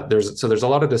 There's a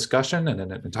lot of discussion and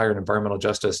an entire environmental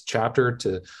justice chapter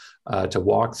to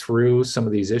walk through some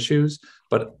of these issues,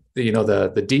 but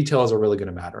the details are really going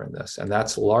to matter in this, and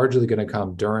that's largely going to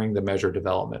come during the measure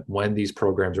development when these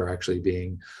programs are actually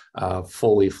being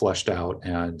fully fleshed out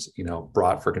and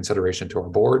brought for consideration to our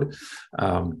board.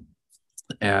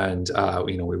 And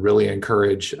we really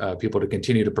encourage people to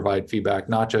continue to provide feedback,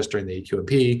 not just during the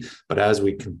AQMP, but as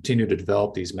we continue to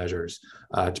develop these measures,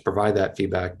 to provide that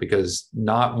feedback, because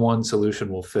not one solution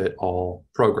will fit all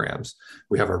programs.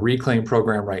 We have a reclaim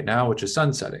program right now, which is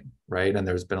sunsetting, right? And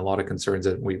there's been a lot of concerns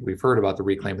that we've heard about the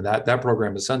reclaim, and that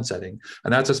program is sunsetting,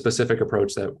 and that's a specific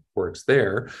approach that works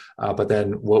there. But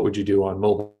then what would you do on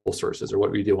mobile sources, or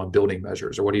what would you do on building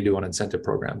measures, or what do you do on incentive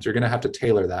programs? You're going to have to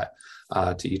tailor that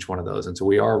to each one of those. And so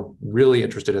we are really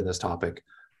interested in this topic.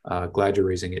 Glad you're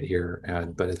raising it here.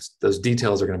 But those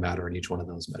details are going to matter in each one of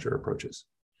those measure approaches.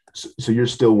 So you're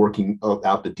still working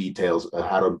out the details of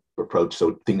how to approach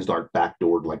so things aren't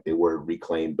backdoored like they were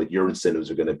reclaimed, but your incentives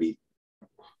are going to be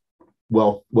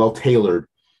well tailored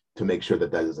to make sure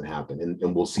that doesn't happen.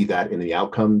 And we'll see that in the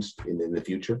outcomes in the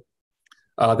future.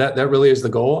 That really is the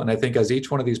goal. And I think as each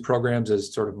one of these programs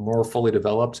is sort of more fully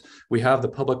developed, we have the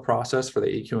public process for the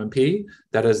AQMP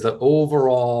that is the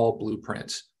overall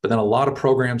blueprint, but then a lot of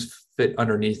programs fit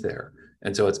underneath there.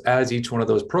 And so it's as each one of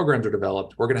those programs are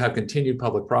developed, we're going to have continued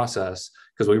public process,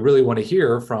 because we really want to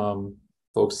hear from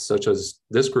folks such as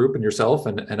this group and yourself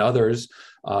and others,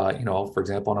 for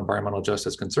example, on environmental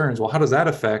justice concerns. Well, how does that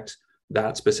affect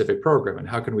that specific program, and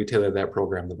how can we tailor that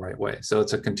program the right way? So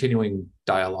it's a continuing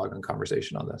dialogue and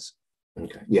conversation on this.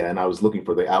 Okay. Yeah. And I was looking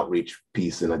for the outreach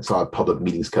piece, and I saw public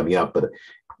meetings coming up, but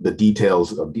the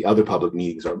details of the other public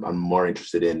meetings I'm more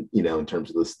interested in, in terms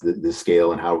of the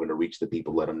scale and how we're going to reach the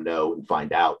people, let them know and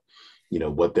find out,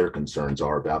 what their concerns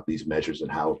are about these measures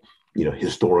and how,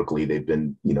 historically they've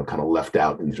been, kind of left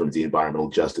out in terms of the environmental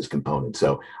justice component.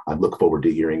 So I look forward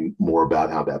to hearing more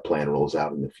about how that plan rolls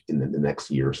out in the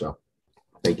next year or so.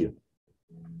 Thank you.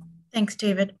 Thanks,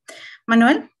 David.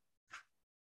 Manuel?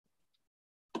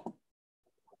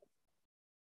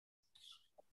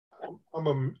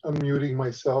 I'm unmuting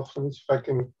myself, and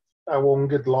if I won't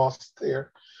get lost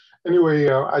there. Anyway,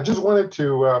 I just wanted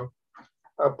to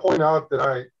point out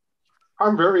that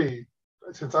I'm very,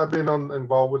 since I've been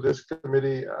involved with this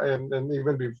committee, and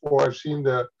even before, I've seen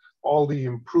all the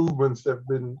improvements that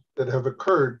have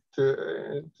occurred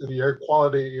to the air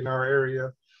quality in our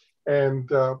area.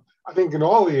 And I think in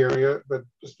all the area, but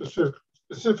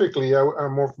specifically,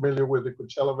 I'm more familiar with the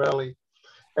Coachella Valley.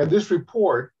 And this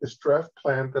report, this draft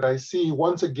plan that I see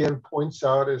once again points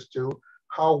out as to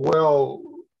how well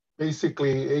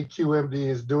basically AQMD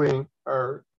is doing,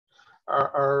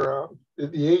 the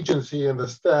agency and the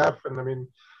staff. And I mean,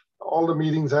 all the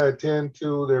meetings I attend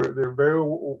to, they're very,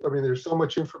 there's so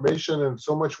much information and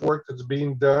so much work that's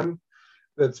being done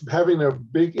that's having a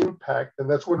big impact. And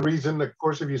that's one reason, of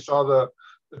course, if you saw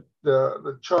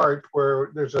the chart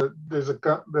where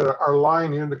our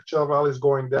line here in the Coachella Valley is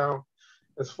going down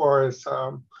as far as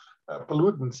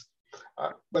pollutants.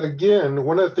 But again,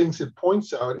 one of the things it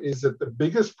points out is that the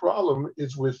biggest problem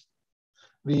is with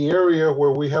the area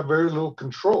where we have very little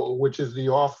control, which is the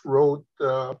off-road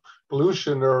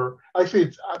pollution, or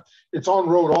actually it's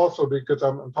on-road also, because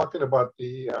I'm talking about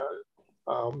the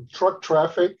truck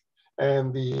traffic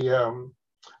and the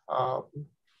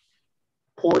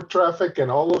port traffic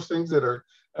and all those things that are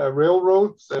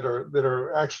railroads that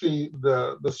are actually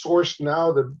the source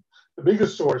now, the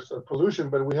biggest source of pollution,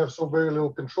 but we have so very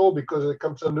little control because it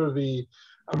comes under the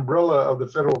umbrella of the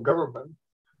federal government.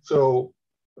 So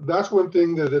that's one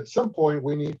thing that at some point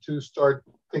we need to start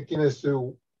thinking as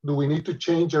to, do we need to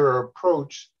change our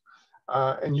approach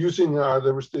and using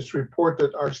this report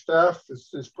that our staff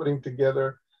is putting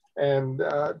together and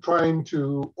trying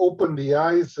to open the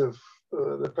eyes of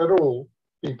the federal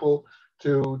people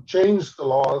to change the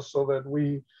laws so that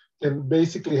we can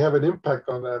basically have an impact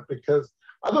on that. Because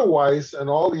otherwise, in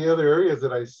all the other areas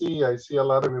that I see a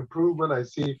lot of improvement. I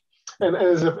see, and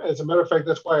as a matter of fact,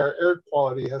 that's why our air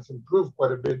quality has improved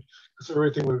quite a bit because of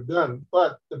everything we've done.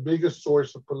 But the biggest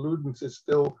source of pollutants is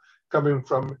still coming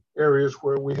from areas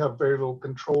where we have very little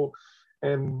control.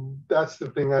 And that's the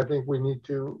thing I think we need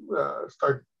to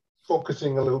start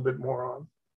focusing a little bit more on.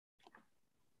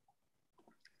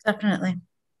 Definitely.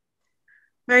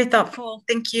 Very thoughtful.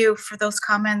 Thank you for those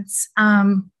comments.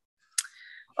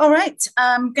 All right,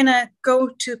 I'm gonna go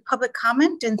to public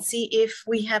comment and see if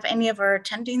we have any of our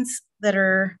attendings that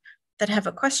have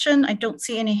a question. I don't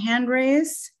see any hand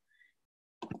raised.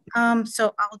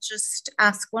 So I'll just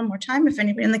ask one more time if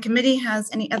anybody in the committee has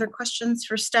any other questions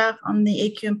for staff on the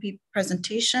AQMP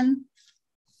presentation.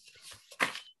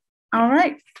 All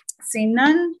right, seeing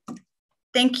none.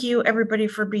 Thank you everybody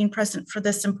for being present for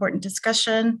this important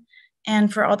discussion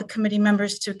and for all the committee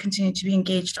members to continue to be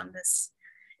engaged on this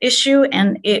issue,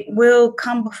 and it will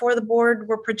come before the board.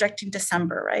 We're projecting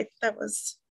December, right? That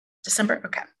was December,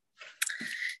 okay.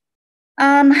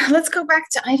 Let's go back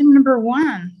to item number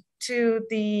 1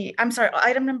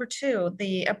 item number 2,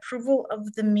 the approval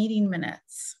of the meeting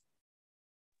minutes.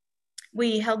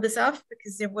 We held this off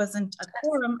because there wasn't a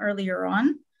quorum earlier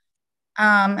on.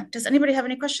 Does anybody have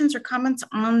any questions or comments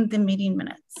on the meeting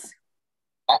minutes?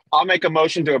 I'll make a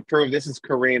motion to approve. This is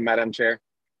Kareem, Madam Chair.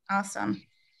 Awesome.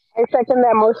 I second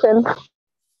that motion.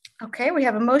 Okay, we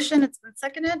have a motion. It's been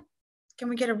seconded. Can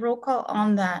we get a roll call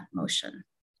on that motion?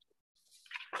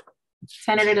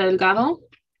 Senator Delgado?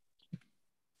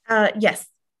 Yes.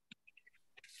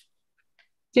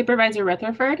 Supervisor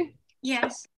Rutherford?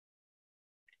 Yes.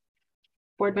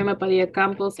 Board Member Padilla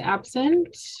Campos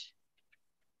absent.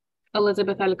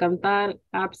 Elizabeth Alcantar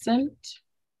absent.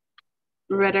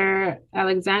 Ritter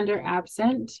Alexander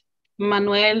absent.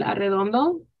 Manuel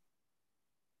Arredondo?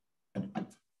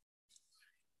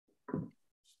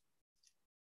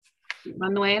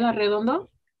 Manuel Arredondo?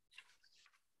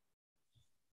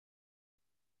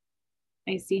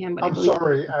 I see him, but I'm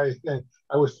sorry,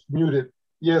 I was muted.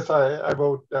 Yes, I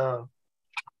vote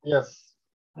yes.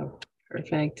 Oh,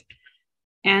 perfect.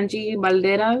 Angie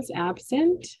Valderas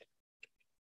absent.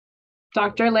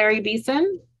 Dr. Larry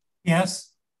Beeson?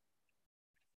 Yes.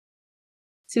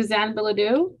 Suzanne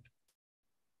Bilodeau?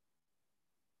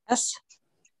 Yes.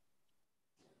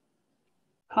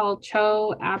 Paul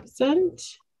Cho absent.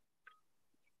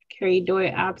 Carrie Doi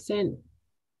absent.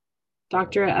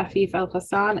 Dr. Afif Al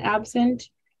Hassan absent.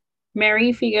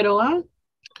 Mary Figueroa?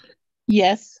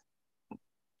 Yes.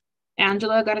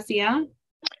 Angela Garcia?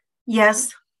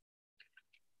 Yes.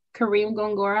 Kareem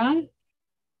Gongora?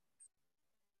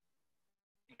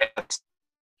 Yes.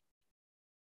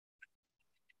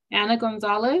 Anna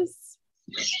Gonzalez?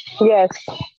 Yes.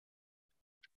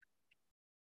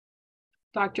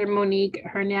 Dr. Monique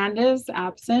Hernandez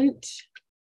absent.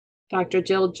 Dr.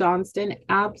 Jill Johnston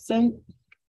absent.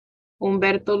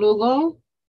 Humberto Lugo?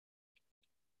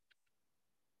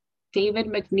 David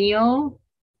McNeil?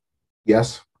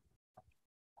 Yes.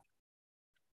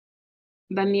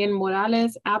 Daniel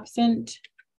Morales absent.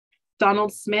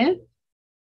 Donald Smith?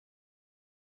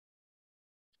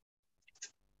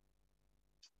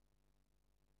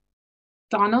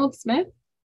 Donald Smith?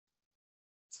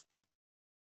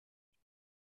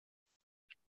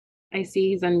 I see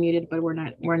he's unmuted, but we're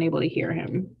unable to hear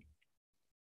him.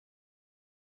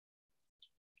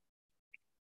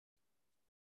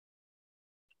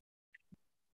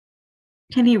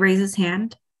 Can he raise his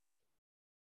hand?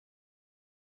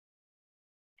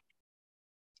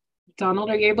 Donald,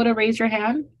 are you able to raise your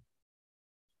hand?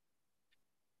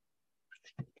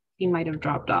 He might have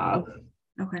dropped off.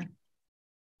 Okay.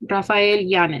 Rafael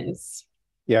Yanes.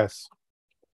 Yes.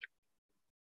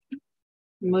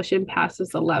 Motion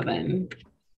passes 11.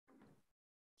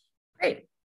 Great.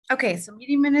 Okay, so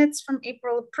meeting minutes from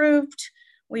April approved.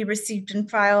 We received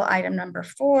and file item number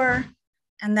 4,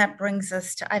 and that brings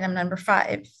us to item number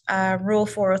 5, Rule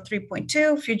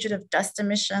 403.2, fugitive dust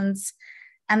emissions.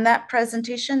 And that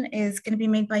presentation is going to be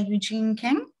made by Eugene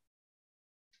King.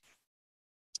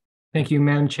 Thank you,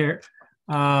 Madam Chair.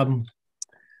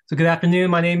 So good afternoon.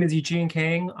 My name is Eugene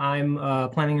Kang. I'm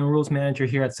Planning and Rules Manager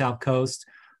here at South Coast,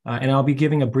 and I'll be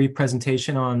giving a brief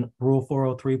presentation on Rule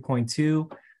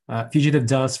 403.2, fugitive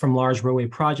dust from large roadway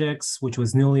projects, which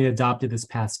was newly adopted this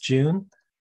past June.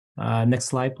 Next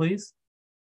slide, please.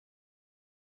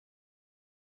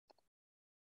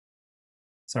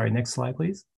 Sorry, next slide,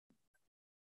 please.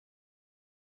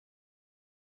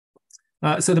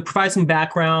 So to provide some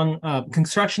background,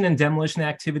 construction and demolition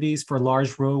activities for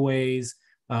large roadways,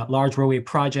 large roadway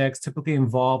projects typically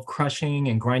involve crushing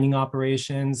and grinding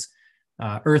operations,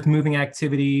 earth moving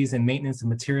activities, and maintenance of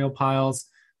material piles,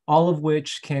 all of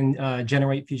which can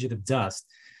generate fugitive dust.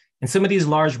 And some of these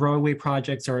large roadway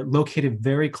projects are located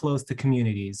very close to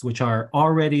communities, which are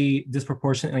already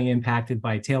disproportionately impacted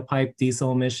by tailpipe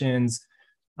diesel emissions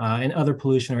and other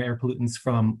pollution or air pollutants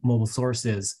from mobile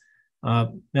sources.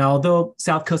 Now, although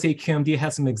South Coast AQMD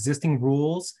has some existing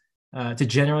rules to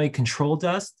generally control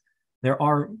dust, there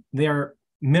are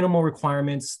minimal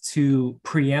requirements to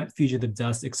preempt fugitive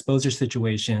dust exposure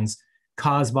situations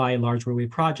caused by large roadway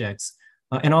projects,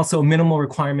 and also minimal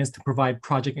requirements to provide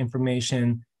project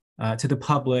information to the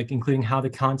public, including how to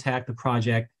contact the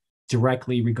project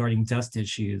directly regarding dust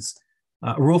issues.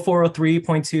 Rule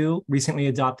 403.2, recently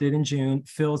adopted in June,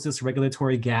 fills this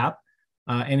regulatory gap.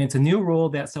 And it's a new rule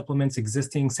that supplements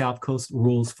existing South Coast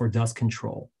rules for dust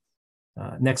control.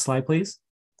 Next slide, please.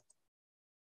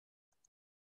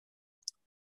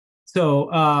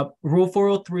 So Rule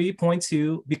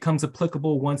 403.2 becomes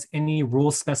applicable once any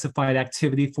rule specified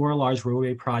activity for a large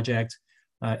roadway project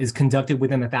is conducted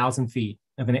within 1,000 feet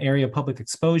of an area of public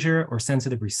exposure or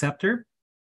sensitive receptor.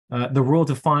 The rule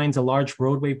defines a large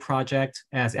roadway project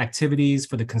as activities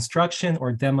for the construction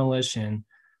or demolition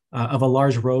of a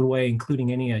large roadway,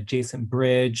 including any adjacent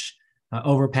bridge,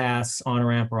 overpass,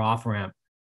 on-ramp, or off-ramp.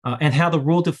 And how the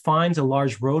rule defines a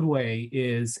large roadway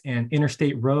is an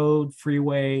interstate road,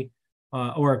 freeway,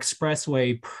 or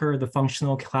expressway per the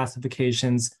functional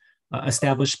classifications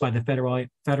established by the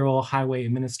Federal Highway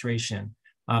Administration.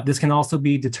 This can also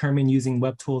be determined using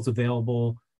web tools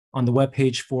available on the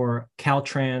webpage for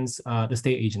Caltrans, the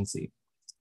state agency.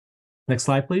 Next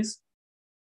slide, please.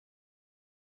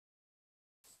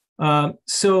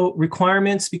 So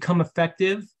requirements become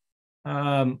effective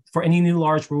for any new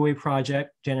large roadway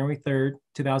project, January 3rd,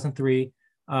 2003.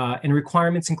 And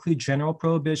requirements include general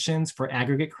prohibitions for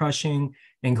aggregate crushing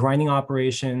and grinding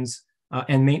operations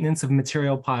and maintenance of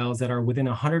material piles that are within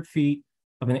 100 feet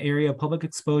of an area of public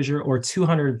exposure or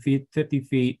 250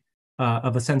 feet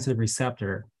of a sensitive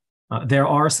receptor. There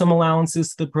are some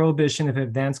allowances to the prohibition if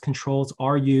advanced controls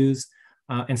are used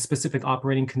and specific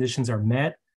operating conditions are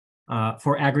met.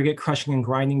 For aggregate crushing and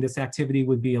grinding, this activity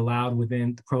would be allowed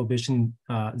within the prohibition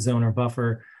zone or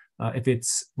buffer if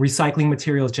it's recycling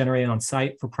materials generated on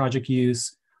site for project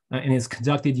use and is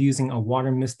conducted using a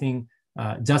water misting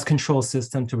dust control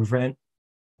system to prevent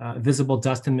visible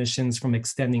dust emissions from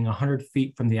extending 100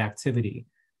 feet from the activity.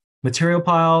 Material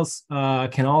piles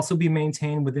can also be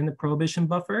maintained within the prohibition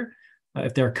buffer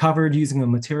if they're covered using a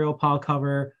material pile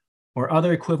cover or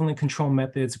other equivalent control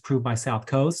methods approved by South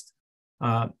Coast.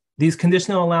 These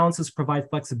conditional allowances provide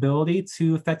flexibility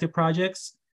to affected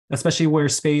projects, especially where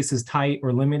space is tight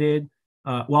or limited,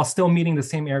 while still meeting the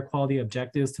same air quality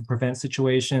objectives to prevent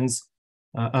situations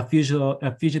of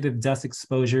fugitive dust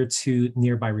exposure to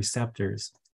nearby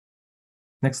receptors.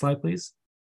 Next slide, please.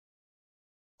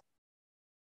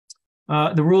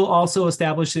 The rule also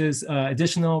establishes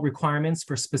additional requirements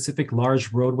for specific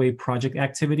large roadway project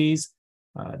activities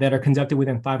that are conducted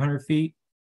within 500 feet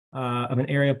of an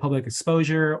area of public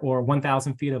exposure or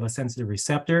 1,000 feet of a sensitive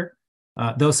receptor.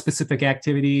 Those specific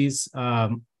activities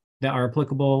that are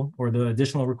applicable, or the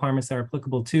additional requirements that are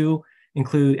applicable to,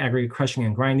 include aggregate crushing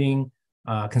and grinding,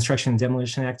 construction and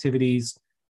demolition activities,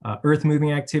 earth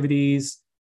moving activities,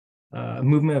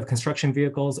 movement of construction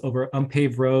vehicles over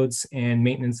unpaved roads, and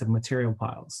maintenance of material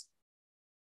piles.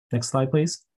 Next slide,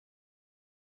 please.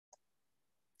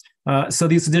 So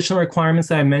these additional requirements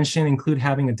that I mentioned include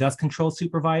having a dust control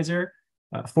supervisor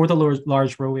for the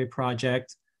large roadway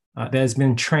project that has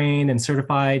been trained and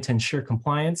certified to ensure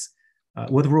compliance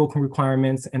with rule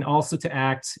requirements, and also to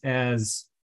act as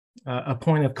a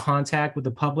point of contact with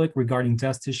the public regarding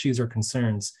dust issues or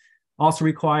concerns. Also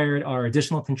required are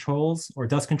additional controls or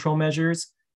dust control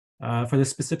measures for the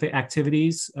specific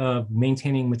activities of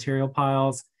maintaining material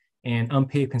piles and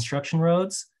unpaved construction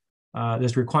roads.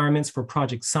 There's requirements for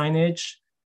project signage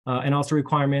and also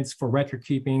requirements for record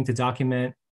keeping to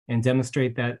document and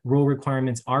demonstrate that rule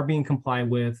requirements are being complied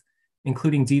with,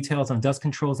 including details on dust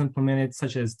controls implemented,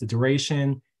 such as the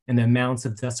duration and the amounts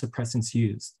of dust suppressants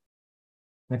used.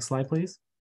 Next slide, please.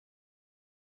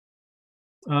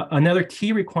 Another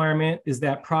key requirement is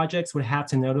that projects would have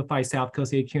to notify South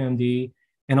Coast AQMD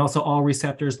and also all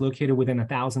receptors located within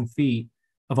 1,000 feet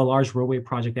of a large roadway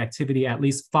project activity at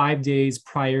least 5 days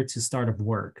prior to start of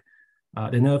work.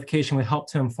 The notification would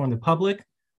help to inform the public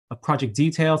of project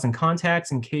details and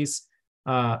contacts in case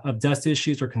of dust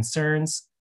issues or concerns.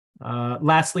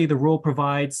 Lastly, the rule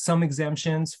provides some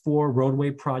exemptions for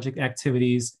roadway project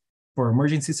activities for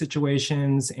emergency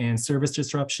situations and service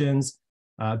disruptions,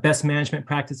 best management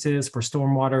practices for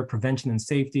stormwater prevention and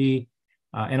safety,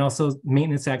 and also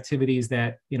maintenance activities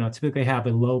that typically have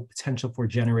a low potential for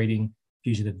generating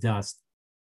fugitive dust.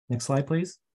 Next slide,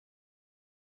 please.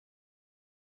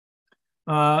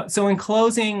 So in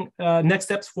closing, next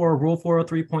steps for Rule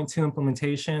 403.2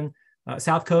 implementation.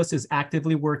 South Coast is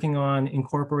actively working on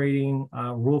incorporating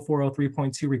Rule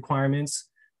 403.2 requirements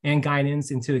and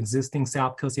guidance into existing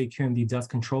South Coast AQMD dust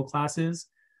control classes.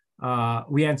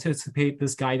 We anticipate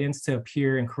this guidance to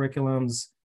appear in curriculums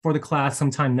for the class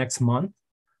sometime next month.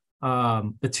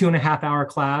 The 2.5-hour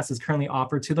class is currently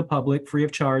offered to the public free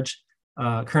of charge,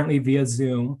 currently via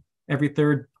Zoom, every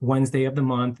third Wednesday of the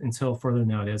month until further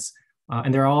notice.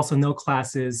 And there are also no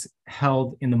classes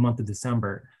held in the month of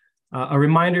December. A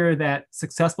reminder that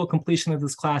successful completion of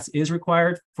this class is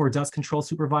required for dust control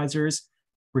supervisors,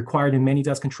 required in many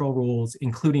dust control rules,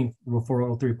 including Rule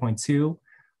 403.2.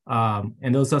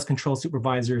 And those dust control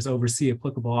supervisors oversee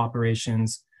applicable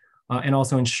operations and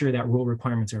also ensure that rule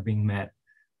requirements are being met.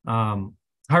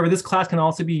 However, this class can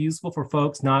also be useful for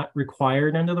folks not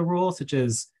required under the rule, such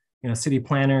as city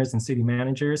planners and city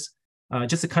managers.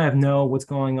 just to kind of know what's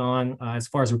going on as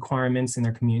far as requirements in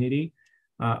their community.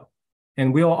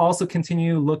 And we'll also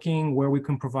continue looking where we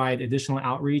can provide additional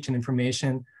outreach and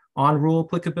information on rule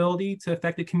applicability to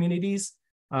affected communities,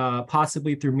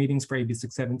 possibly through meetings for AB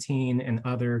 617 and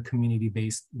other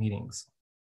community-based meetings.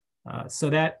 So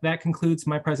that concludes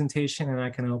my presentation, and I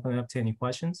can open it up to any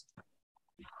questions.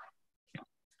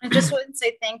 I just want to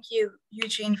say thank you,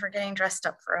 Eugene, for getting dressed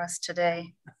up for us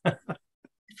today. I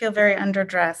feel very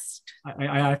underdressed.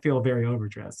 I feel very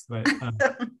overdressed, but.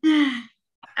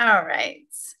 All right,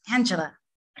 Angela.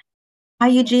 Hi,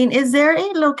 Eugene. Is there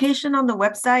a location on the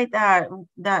website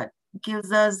that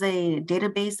gives us a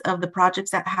database of the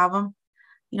projects that have them?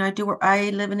 You know,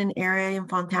 I live in an area in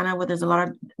Fontana where there's a lot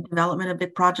of development of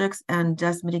big projects, and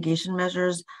dust mitigation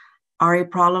measures are a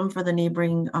problem for the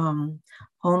neighboring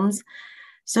homes.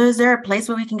 So is there a place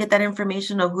where we can get that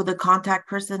information of who the contact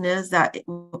person is that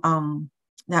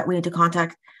we need to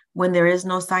contact when there is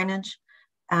no signage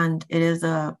and it is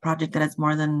a project that is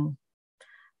more than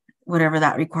whatever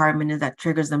that requirement is that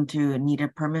triggers them to need a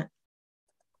permit?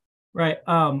 Right.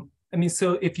 I mean,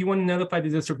 so if you want to notify the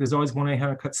district, there's always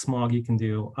 1-800-CUT SMOG you can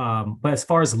do. But as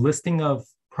far as listing of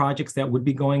projects that would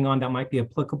be going on that might be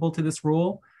applicable to this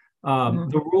rule,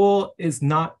 the rule is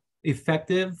not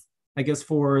effective, I guess,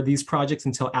 for these projects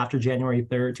until after January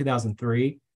 3rd,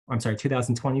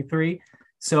 2023.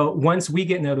 So once we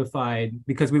get notified,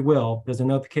 because we will, there's a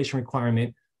notification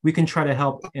requirement, we can try to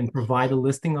help and provide a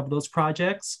listing of those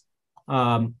projects.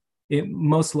 It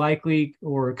most likely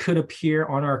or could appear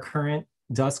on our current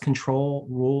dust control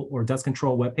rule or dust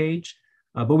control webpage,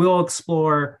 but we'll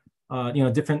explore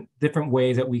different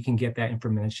ways that we can get that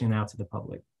information out to the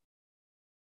public.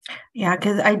 Yeah,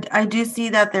 because I do see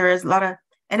that there is a lot of,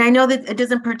 and I know that it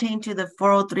doesn't pertain to the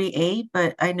 403A,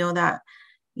 but I know that,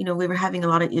 you know, we were having a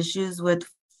lot of issues with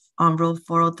Rule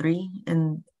 403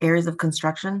 in areas of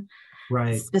construction,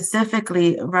 right?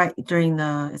 Specifically, right during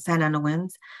the Santa Ana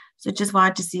winds. So just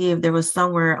wanted to see if there was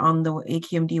somewhere on the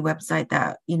AQMD website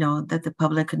that, you know, that the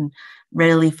public can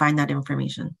readily find that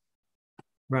information.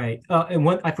 Right. And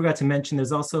what I forgot to mention,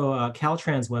 there's also a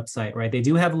Caltrans website, right? They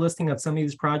do have a listing of some of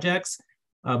these projects,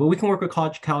 but we can work with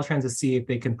Caltrans to see if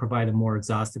they can provide a more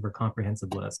exhaustive or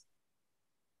comprehensive list.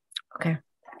 Okay,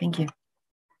 thank you.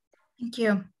 Thank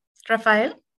you.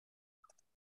 Rafael?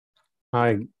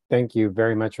 Hi, thank you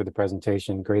very much for the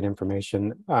presentation. Great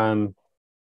information.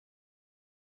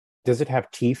 Does it have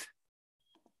teeth?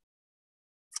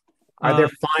 Are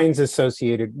there fines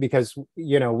associated? Because,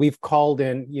 you know, we call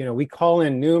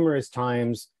in numerous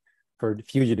times for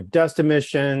fugitive dust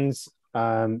emissions,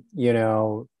 you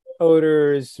know,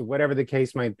 odors, whatever the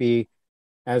case might be.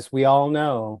 As we all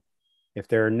know, if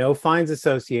there are no fines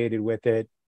associated with it,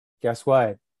 guess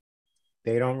what?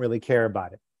 They don't really care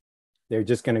about it. They're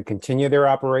just going to continue their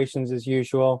operations as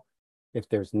usual. If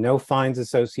there's no fines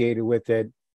associated with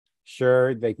it,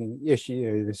 sure, they can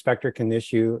issue, the inspector can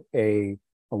issue a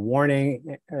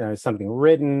warning, something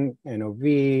written,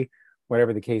 NOV,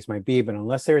 whatever the case might be. But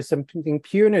unless there is something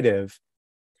punitive,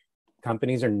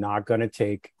 companies are not going to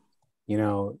take, you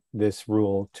know, this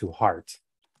rule to heart.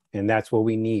 And that's what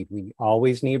we need. We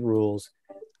always need rules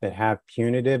that have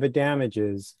punitive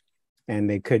damages, and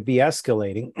they could be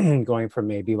escalating, going from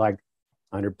maybe like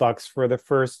 $100 for the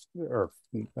first, or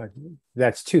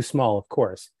that's too small, of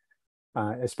course,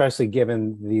 especially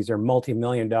given these are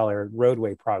multi-million-dollar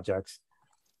roadway projects.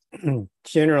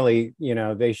 Generally, you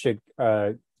know, they should,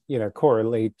 you know,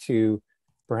 correlate to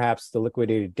perhaps the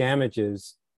liquidated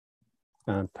damages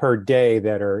per day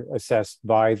that are assessed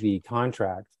by the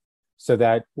contract. So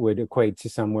that would equate to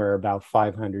somewhere about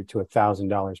 $500 to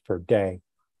 $1,000 per day.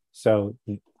 So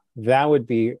that would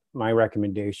be my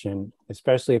recommendation,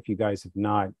 especially if you guys have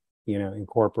not, you know,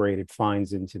 incorporated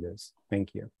fines into this.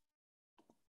 Thank you.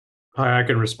 Hi, I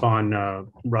can respond,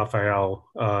 Rafael,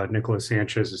 Nicholas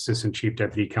Sanchez, Assistant Chief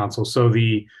Deputy Counsel. So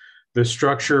the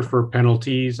structure for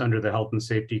penalties under the Health and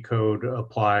Safety Code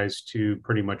applies to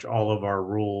pretty much all of our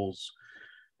rules.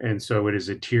 And so it is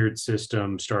a tiered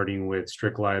system starting with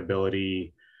strict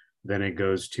liability, then it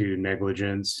goes to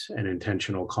negligence and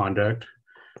intentional conduct.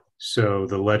 So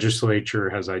the legislature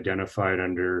has identified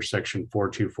under section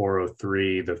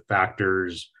 42403 the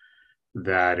factors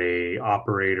that a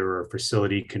operator or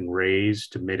facility can raise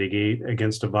to mitigate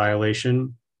against a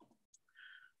violation.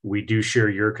 We do share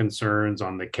your concerns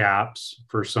on the caps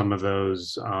for some of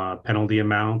those penalty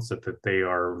amounts, that they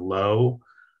are low.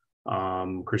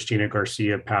 Christina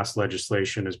Garcia passed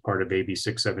legislation as part of AB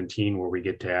 617 where we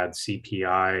get to add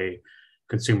CPI,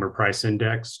 Consumer Price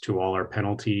Index, to all our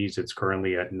penalties. It's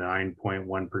currently at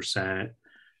 9.1%.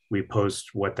 We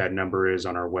post what that number is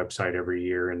on our website every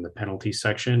year in the penalty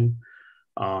section.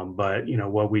 But,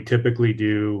 what we typically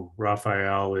do,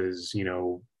 Raphael, is,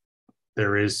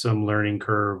 there is some learning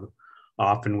curve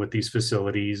often with these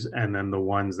facilities. And then the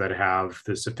ones that have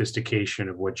the sophistication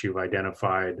of what you've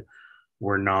identified,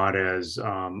 we're not as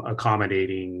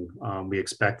accommodating. We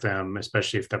expect them,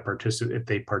 especially if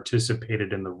they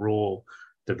participated in the rule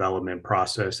development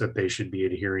process, that they should be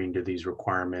adhering to these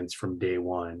requirements from day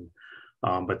one.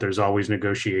 But there's always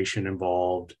negotiation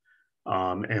involved.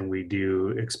 And we do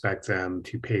expect them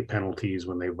to pay penalties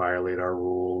when they violate our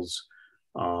rules.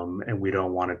 And we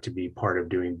don't want it to be part of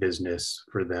doing business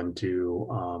for them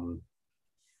to,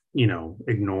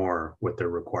 ignore what they're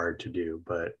required to do.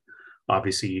 But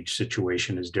obviously each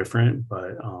situation is different,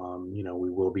 but, we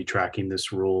will be tracking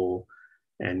this rule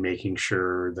and making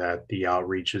sure that the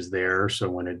outreach is there. So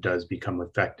when it does become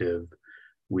effective,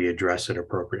 we address it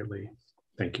appropriately.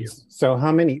 Thank you. So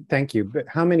thank you, but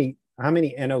how many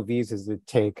NOVs does it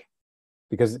take?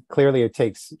 Because clearly it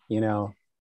takes,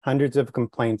 hundreds of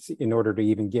complaints in order to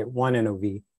even get one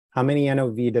NOV. How many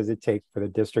NOV does it take for the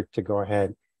district to go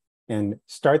ahead and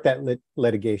start that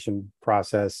litigation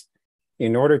process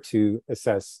in order to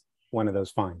assess one of those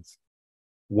fines?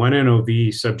 One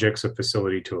NOV subjects a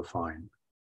facility to a fine.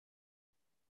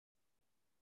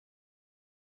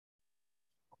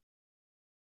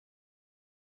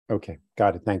 Okay,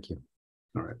 got it. Thank you.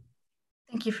 All right.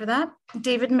 Thank you for that.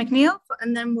 David McNeil,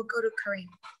 and then we'll go to Kareem.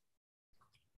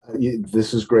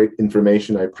 This is great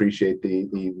information. I appreciate the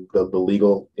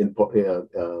legal input,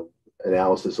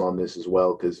 analysis on this as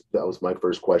well, because that was my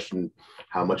first question: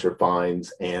 how much are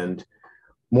fines? And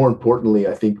more importantly,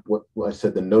 I think what I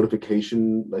said, the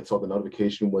notification. I saw the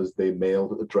notification was they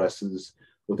mailed addresses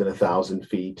within 1,000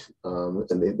 feet,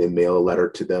 and they mail a letter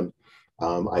to them.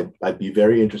 I'd be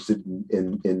very interested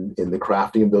in the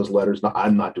crafting of those letters. Now,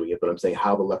 I'm not doing it, but I'm saying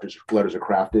how the letters are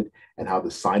crafted and how the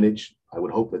signage. I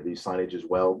would hope that the signage as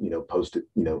well, posted,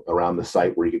 around the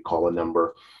site where you could call a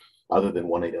number other than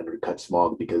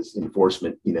 1-800-CUT-SMOG, because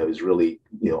enforcement, is really,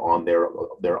 on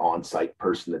their on-site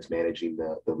person that's managing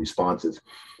the responses.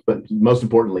 But most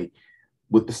importantly,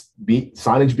 with the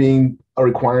signage being a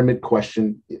requirement,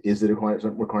 question: is it a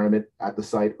requirement at the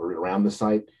site or around the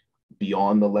site,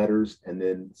 beyond the letters? And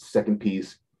then second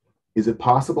piece, is it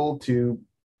possible to,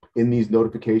 in these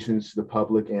notifications to the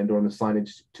public and or in the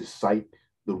signage, to cite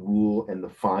the rule and the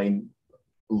fine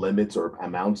limits or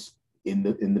amounts in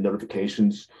the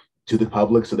notifications to the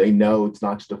public, so they know it's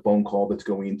not just a phone call that's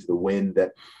going into the wind,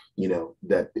 that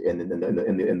that and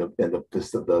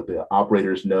the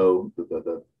operators know,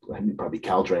 probably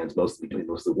Caltrans mostly doing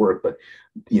most of the work, but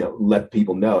let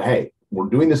people know, hey, we're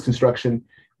doing this construction,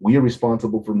 we are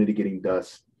responsible for mitigating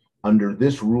dust under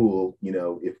this rule.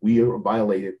 If we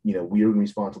violate it, we are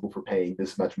responsible for paying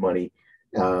this much money,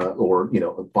 or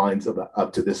fines of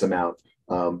up to this amount.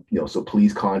 So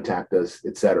please contact us,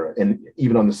 etc. And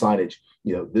even on the signage,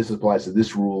 this applies to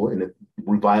this rule, and if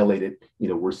we violate it,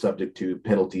 we're subject to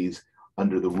penalties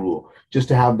under the rule. Just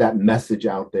to have that message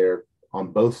out there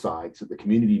on both sides, so the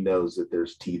community knows that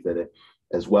there's teeth in it,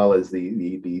 as well as the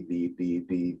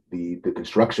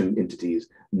construction entities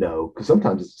know, because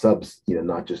sometimes it's subs,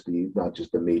 not just the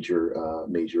major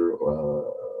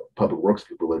public works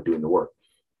people that are doing the work.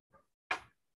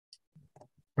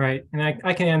 Right, and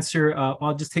I can answer.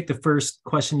 I'll just take the first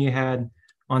question you had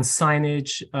on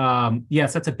signage.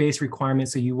 Yes, that's a base requirement,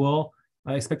 so you will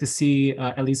expect to see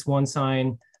at least one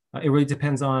sign. It really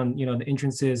depends on the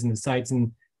entrances and the sites,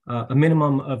 and a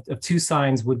minimum of 2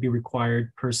 signs would be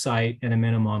required per site at a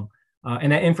minimum.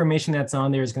 And that information that's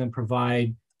on there is going to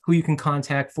provide who you can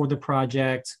contact for the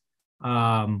project,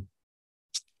 and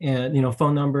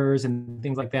phone numbers and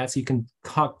things like that, so you can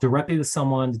talk directly to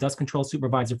someone, the dust control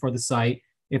supervisor for the site,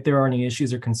 if there are any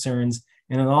issues or concerns.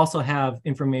 And it'll also have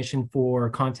information for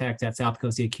contact at South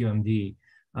Coast AQMD.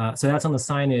 So that's on the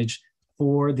signage.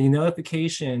 For the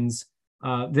notifications,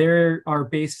 there are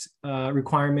base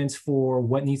requirements for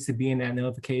what needs to be in that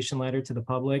notification letter to the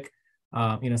public.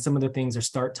 Some of the things are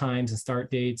start times and start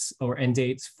dates or end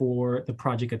dates for the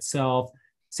project itself.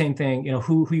 Same thing,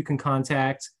 who you can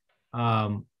contact,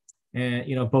 and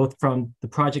both from the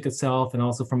project itself and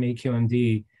also from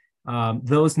AQMD.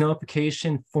 Those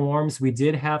notification forms, we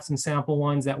did have some sample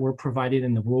ones that were provided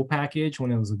in the rule package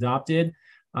when it was adopted.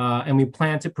 And we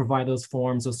plan to provide those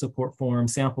forms, those support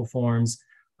forms, sample forms,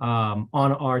 on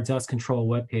our dust control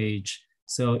webpage.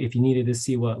 So if you needed to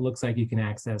see what it looks like, you can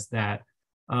access that.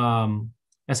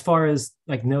 As far as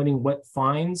noting what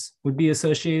fines would be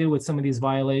associated with some of these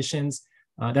violations,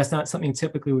 that's not something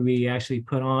typically we actually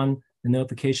put on the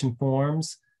notification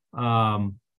forms.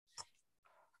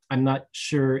 I'm not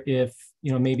sure if,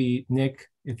 maybe Nick,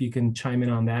 if you can chime in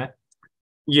on that.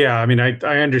 Yeah, I mean, I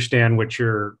understand what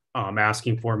you're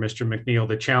asking for, Mr. McNeil.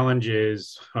 The challenge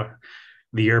is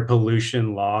the air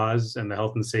pollution laws and the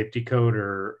health and safety code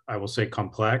are, I will say,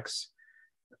 complex.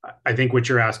 I think what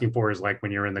you're asking for is like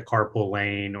when you're in the carpool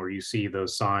lane or you see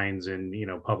those signs in,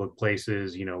 public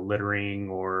places, littering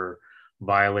or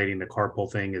violating the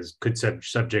carpool thing is could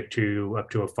subject to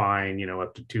up to a fine,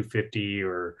 up to $250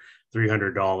 or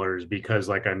 $300 because,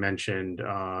 like I mentioned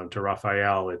to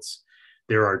Raphael,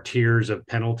 there are tiers of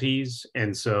penalties,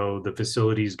 and so the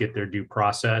facilities get their due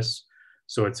process.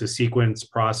 So it's a sequence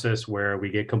process where we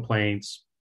get complaints,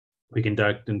 we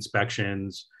conduct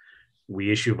inspections,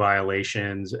 we issue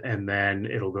violations, and then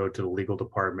it'll go to the legal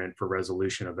department for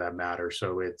resolution of that matter.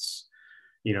 So it's,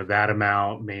 that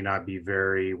amount may not be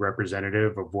very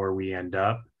representative of where we end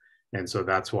up. And so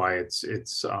that's why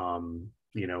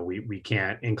we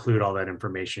can't include all that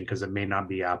information because it may not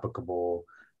be applicable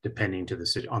depending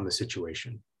on the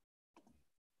situation.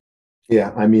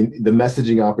 Yeah, I mean, the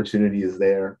messaging opportunity is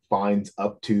there, fines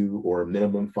up to or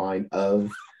minimum fine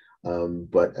of,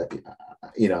 but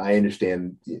I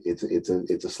understand it's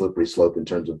a slippery slope in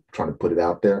terms of trying to put it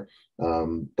out there.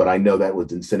 But I know that would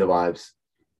incentivize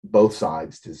both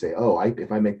sides to say, oh,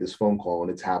 if I make this phone call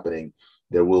and it's happening,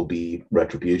 there will be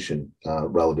retribution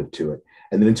relative to it.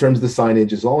 And then in terms of the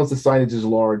signage, as long as the signage is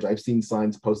large, I've seen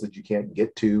signs posted you can't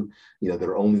get to, that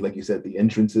are only, like you said, the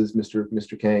entrances,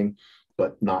 Mr. Kang,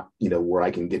 but not, where I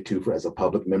can get to as a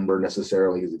public member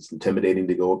necessarily, because it's intimidating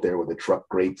to go up there with the truck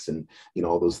grates and,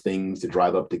 all those things to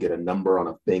drive up to get a number on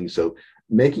a thing. So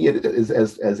making it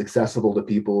as accessible to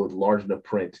people with large enough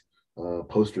print,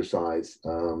 poster size,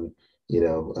 that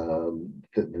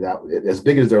as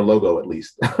big as their logo, at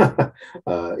least,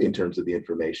 in terms of the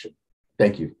information.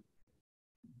 Thank you.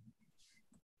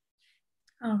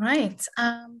 All right.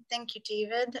 Thank you,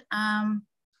 David.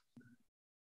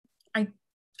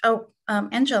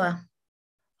 Angela.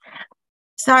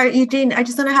 Sorry, Eugene, I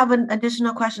just want to have an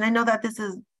additional question. I know that this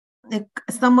is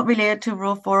somewhat related to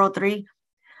Rule 403,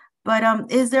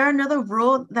 but is there another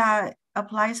rule that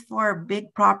applies for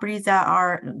big properties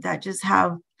that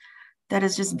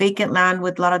is just vacant land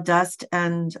with a lot of dust,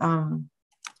 and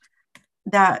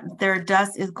that their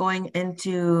dust is going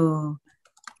into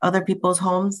other people's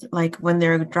homes, like when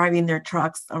they're driving their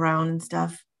trucks around and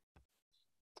stuff?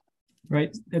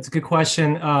 Right, that's a good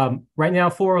question. Right now,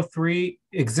 403,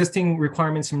 existing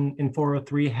requirements in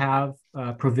 403 have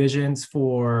provisions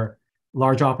for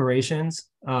large operations.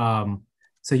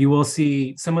 So you will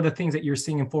see some of the things that you're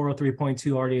seeing in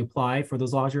 403.2 already apply for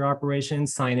those larger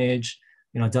operations, signage,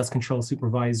 dust control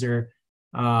supervisor,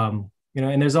 and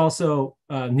there's also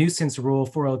a nuisance rule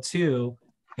 402.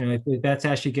 If that's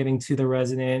actually getting to the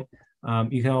resident,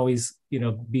 you can always,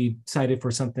 be cited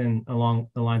for something along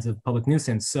the lines of public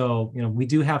nuisance. So, we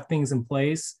do have things in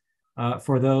place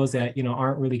for those that,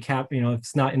 aren't really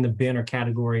it's not in the bin or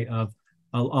category of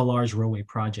a large roadway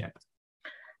project.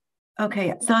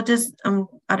 Okay, so just out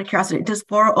of curiosity, does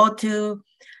 402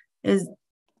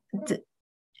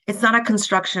 it's not a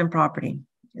construction property.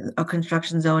 A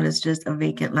construction zone is just a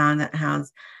vacant land that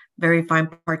has very fine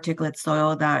particulate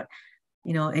soil that,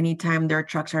 anytime their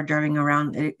trucks are driving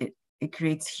around, it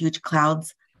creates huge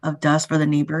clouds of dust for the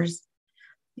neighbors.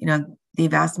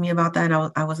 They've asked me about that,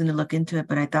 and I was going to look into it,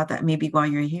 but I thought that maybe while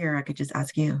you're here, I could just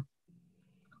ask you.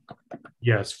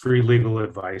 Yes, free legal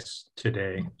advice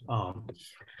today.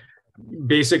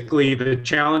 Basically, the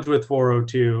challenge with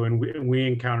 402, and we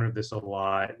encountered this a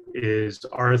lot, is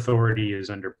our authority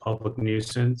is under public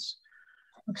nuisance.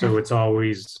 Okay. So it's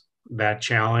always that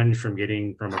challenge from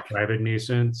getting from a private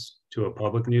nuisance to a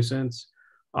public nuisance.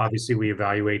 Obviously, we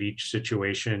evaluate each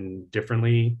situation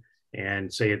differently,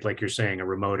 and say it like you're saying, a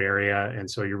remote area.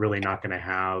 And so you're really not going to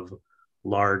have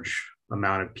large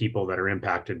amount of people that are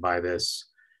impacted by this.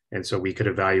 And so we could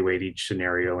evaluate each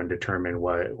scenario and determine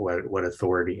what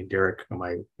authority. And Derek, am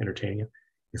I entertaining you?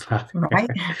 He's laughing. Right.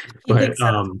 But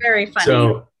very funny.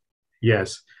 So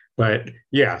yes, but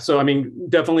yeah. So I mean,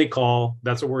 definitely call.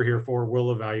 That's what we're here for.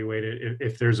 We'll evaluate it.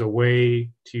 If there's a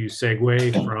way to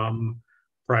segue from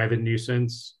private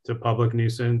nuisance to public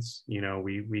nuisance,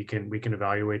 we can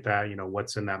evaluate that.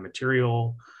 What's in that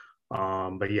material.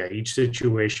 But yeah, each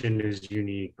situation is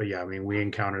unique. But yeah, I mean, we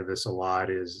encounter this a lot.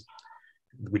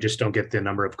 We just don't get the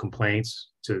number of complaints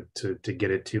to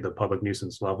get it to the public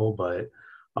nuisance level, but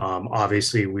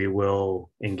obviously we will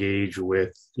engage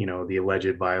with the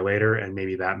alleged violator, and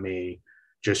maybe that may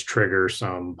just trigger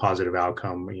some positive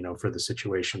outcome for the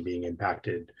situation being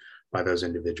impacted by those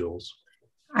individuals.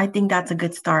 I think that's a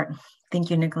good start. Thank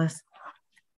you, Nicholas.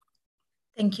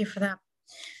 Thank you for that.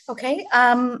 Okay,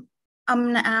 I'm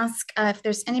going to ask if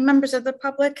there's any members of the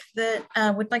public that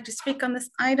would like to speak on this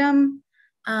item.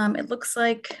 It looks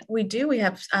like we do. We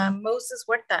have Moses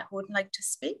Huerta who would like to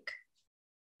speak.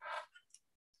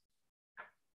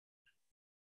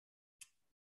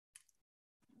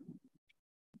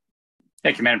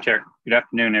 Thank you, Madam Chair. Good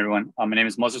afternoon, everyone. My name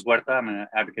is Moses Huerta. I'm an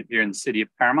advocate here in the city of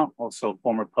Paramount, also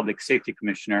former public safety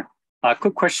commissioner.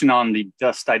 Quick question on the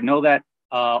dust. I know that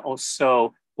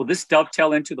also, will this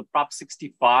dovetail into the Prop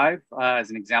 65?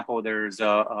 As an example, there's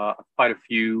quite a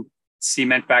few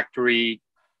cement factory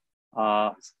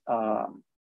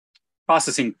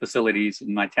processing facilities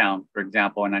in my town, for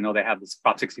example, and I know they have this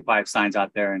Prop 65 signs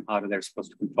out there and how they're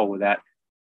supposed to control with that.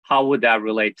 How would that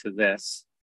relate to this?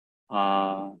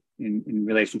 In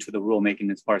relation to the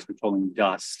rulemaking as far as controlling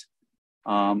dust.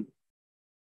 And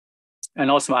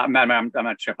also, Madam, I'm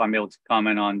not sure if I'm able to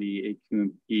comment on the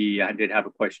AQMD. I did have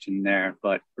a question there,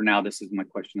 but for now, this is my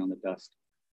question on the dust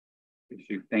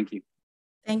issue. Thank you.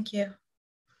 Thank you.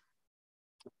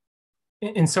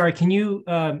 And sorry, can you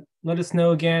let us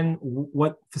know again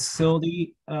what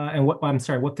facility and what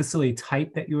facility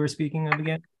type that you were speaking of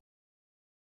again?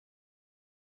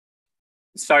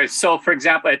 Sorry, so for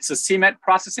example, it's a cement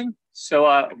processing. So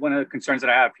one of the concerns that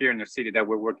I have here in the city that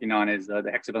we're working on is the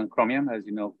hexavalent chromium. As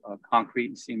you know, concrete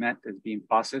and cement is being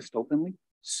processed openly.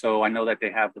 So I know that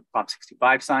they have the Prop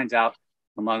 65 signs out,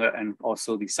 and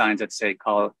also the signs that say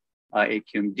call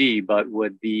AQMD, but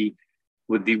would the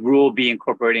rule be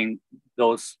incorporating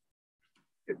those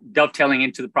dovetailing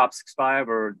into the Prop 65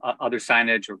 or other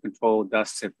signage or control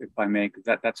dusts, if I may, because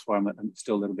that's where I'm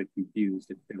still a little bit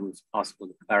confused, if it was possible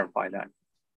to clarify that.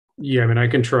 Yeah, I mean, I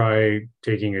can try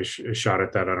taking a shot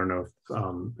at that. I don't know if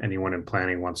anyone in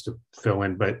planning wants to fill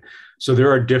in, but so there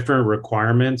are different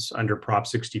requirements under Prop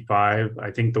 65.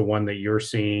 I think the one that you're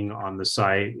seeing on the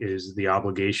site is the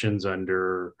obligations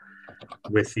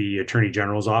with the Attorney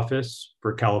General's office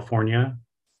for California.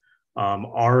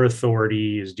 Our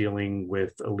authority is dealing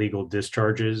with illegal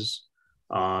discharges.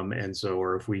 And so,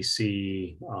 or if we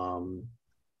see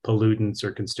pollutants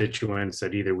or constituents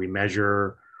that either we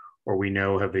measure or we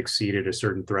know have exceeded a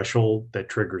certain threshold that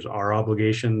triggers our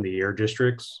obligation, the air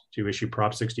districts, to issue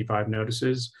Prop 65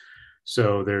 notices.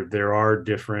 So there are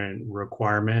different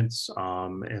requirements.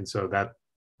 And so that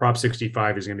Prop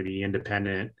 65 is going to be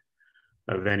independent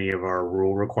of any of our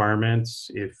rule requirements.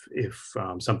 If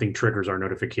something triggers our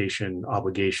notification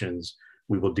obligations,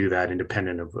 we will do that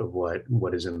independent of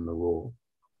what is in the rule.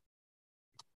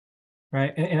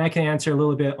 Right, and I can answer a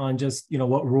little bit on just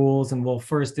what rules, and well,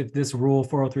 first, if this rule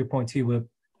 403.2 would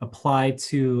apply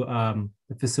to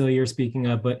the facility you're speaking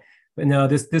of, but no,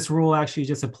 this rule actually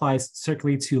just applies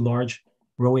strictly to large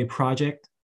roadway project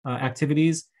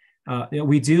activities.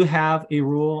 We do have a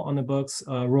rule on the books,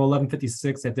 Rule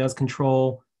 1156, that does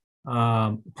control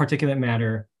particulate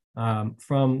matter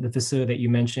from the facility that you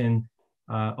mentioned.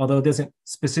 Although it doesn't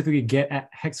specifically get at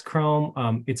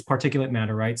hexchrome, it's particulate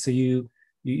matter, right? So you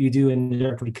do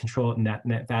indirectly control it in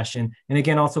that fashion. And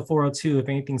again, also 402, if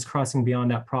anything's crossing beyond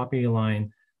that property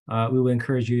line, we would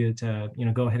encourage you to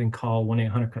go ahead and call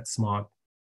 1-800-CUT-SMOG.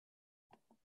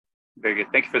 Very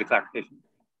good. Thank you for the clarification.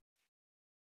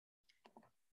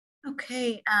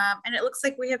 Okay, and it looks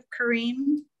like we have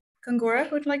Kareem Gongora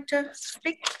who would like to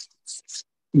speak.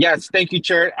 Yes, thank you,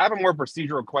 Chair. I have a more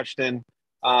procedural question.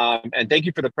 And thank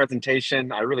you for the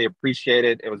presentation. I really appreciate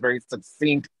it. It was very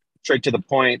succinct, straight to the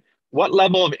point. What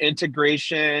level of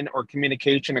integration or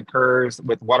communication occurs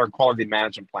with water quality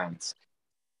management plans,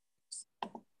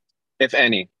 if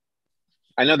any?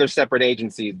 I know they're separate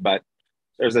agencies, but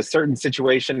there's a certain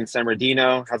situation in San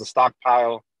Bernardino has a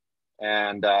stockpile,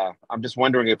 and I'm just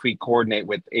wondering if we coordinate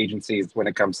with agencies when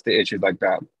it comes to issues like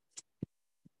that.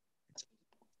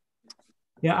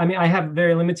 Yeah, I mean, I have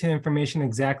very limited information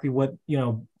exactly what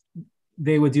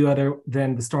they would do other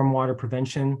than the stormwater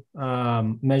prevention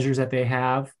measures that they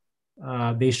have.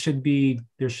 There should be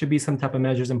some type of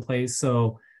measures in place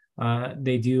so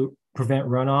they do prevent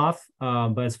runoff.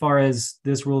 But as far as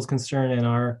this rule is concerned and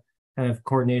our kind of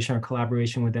coordination or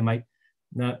collaboration with them, I'm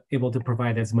not able to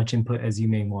provide as much input as you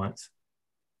may want.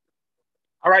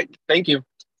 All right, thank you.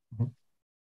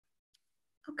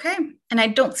 Okay, and I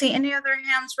don't see any other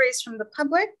hands raised from the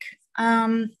public.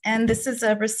 And this is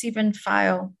a receive and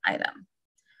file item.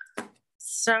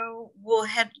 So we'll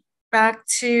head back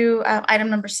to item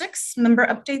number 6, member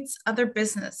updates, other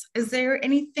business. Is there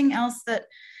anything else that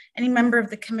any member of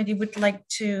the committee would like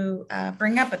to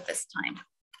bring up at this time?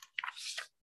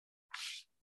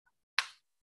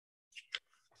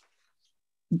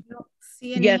 I don't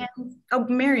see any hands. Oh,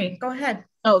 Mary, go ahead.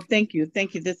 Oh, thank you.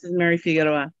 Thank you. This is Mary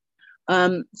Figueroa.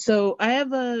 So I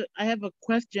have a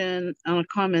question and a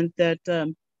comment that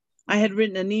I had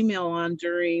written an email on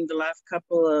during the last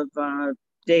couple of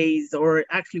days, or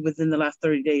actually within the last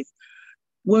 30 days.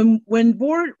 When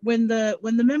the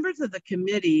members of the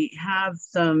committee have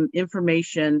some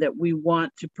information that we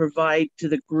want to provide to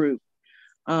the group,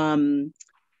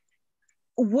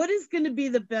 what is going to be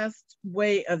the best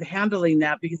way of handling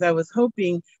that? Because I was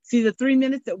hoping, see, the 3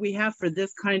 minutes that we have for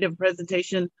this kind of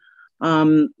presentation,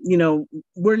 you know,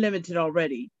 we're limited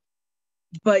already,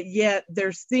 but yet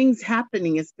there's things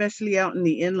happening, especially out in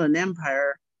the Inland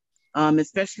Empire,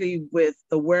 especially with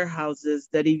the warehouses,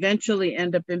 that eventually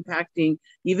end up impacting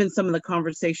even some of the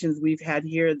conversations we've had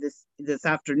here this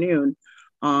afternoon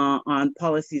on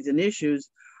policies and issues.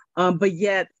 But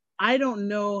yet, I don't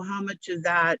know how much of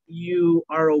that you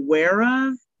are aware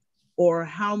of, or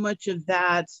how much of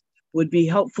that would be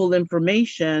helpful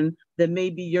information that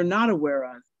maybe you're not aware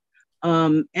of.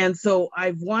 And so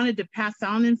I've wanted to pass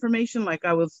on information, like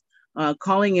I was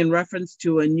calling in reference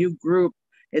to a new group.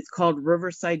 It's called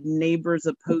Riverside Neighbors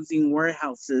Opposing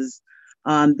Warehouses,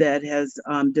 that has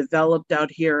developed out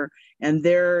here, and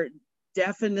they're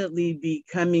definitely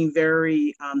becoming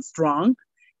very strong.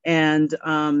 And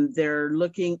they're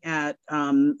looking at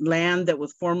land that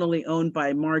was formerly owned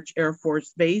by March Air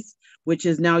Force Base, which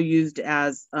is now used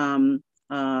as an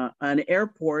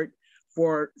airport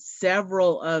for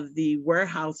several of the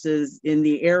warehouses in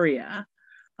the area.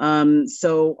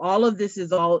 So all of this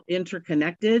is all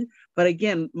interconnected. But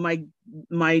again, my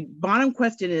bottom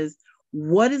question is,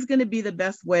 what is going to be the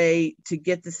best way to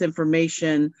get this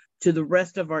information to the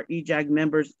rest of our EJAG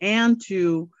members and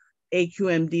to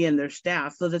AQMD and their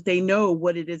staff, so that they know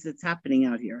what it is that's happening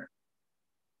out here?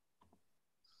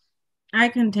 I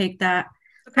can take that.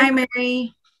 Okay. Hi,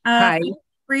 Mary. Hi. Feel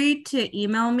free to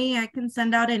email me. I can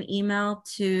send out an email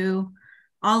to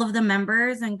all of the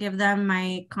members and give them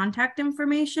my contact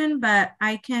information, but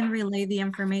I can relay the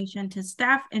information to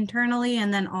staff internally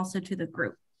and then also to the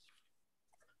group.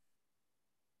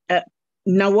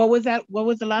 Now, what was that? What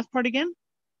was the last part again?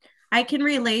 I can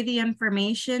relay the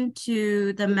information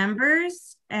to the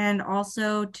members and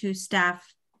also to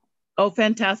staff. Oh,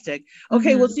 fantastic.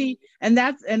 Okay, well, see, and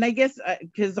I guess,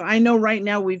 because I know right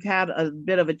now we've had a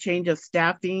bit of a change of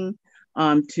staffing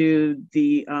to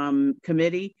the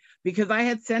committee, because I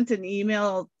had sent an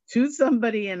email to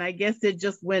somebody and I guess it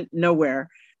just went nowhere.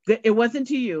 It wasn't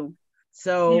to you.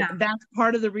 So yeah, that's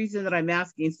part of the reason that I'm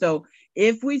asking. So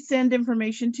if we send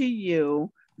information to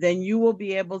you, then you will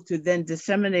be able to then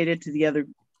disseminate it to the other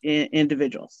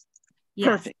individuals. Yes.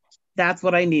 Perfect. That's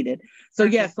what I needed. So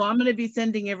yes, so I'm going to be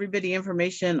sending everybody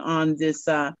information on this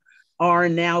R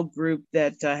Now group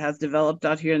that has developed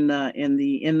out here in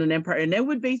the Inland Empire, and it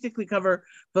would basically cover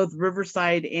both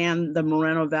Riverside and the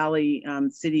Moreno Valley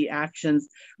city actions,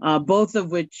 both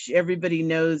of which everybody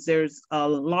knows there's a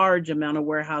large amount of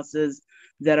warehouses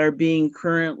that are being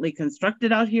currently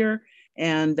constructed out here.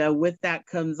 And with that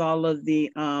comes all of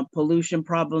the pollution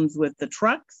problems with the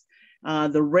trucks,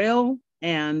 the rail,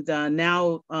 and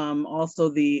now also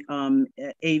the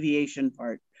aviation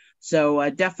part. So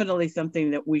definitely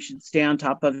something that we should stay on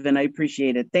top of, and I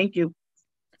appreciate it. Thank you.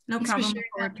 No problem.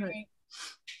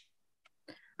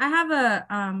 I have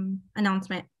a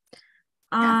announcement.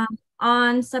 Yeah.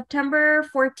 On September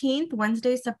 14th,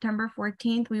 Wednesday, September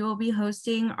 14th, we will be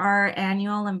hosting our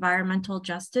annual Environmental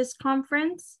Justice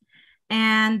Conference.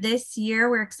 And this year,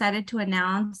 we're excited to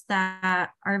announce that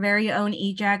our very own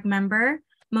EJAG member,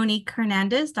 Monique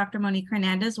Hernandez, Dr. Monique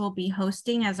Hernandez, will be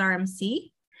hosting as our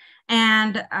MC.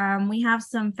 And we have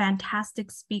some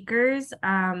fantastic speakers.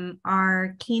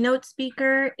 Our keynote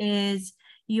speaker is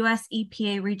U.S.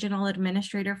 EPA Regional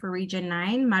Administrator for Region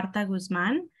 9, Marta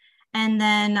Guzman. And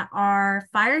then our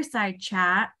fireside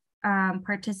chat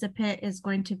participant is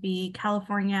going to be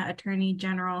California Attorney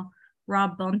General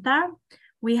Rob Bonta.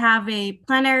 We have a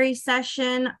plenary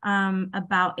session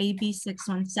about AB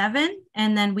 617,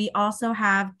 and then we also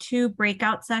have 2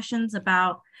 breakout sessions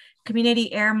about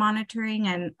community air monitoring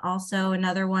and also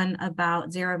another one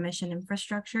about zero emission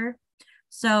infrastructure.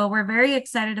 So we're very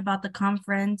excited about the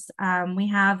conference. We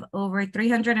have over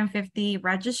 350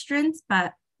 registrants,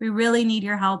 but we really need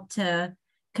your help to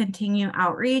continue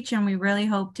outreach, and we really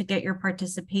hope to get your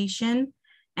participation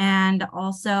and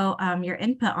also your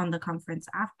input on the conference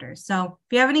after. So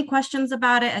if you have any questions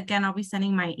about it, again, I'll be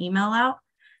sending my email out,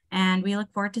 and we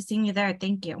look forward to seeing you there.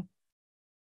 Thank you.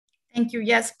 Thank you.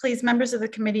 Yes, please, members of the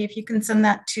committee, if you can send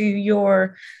that to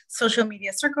your social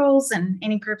media circles and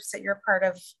any groups that you're part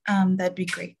of, that'd be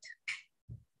great.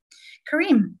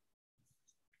 Kareem.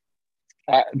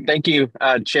 Thank you,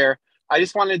 Chair. I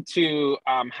just wanted to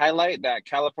highlight that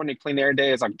California Clean Air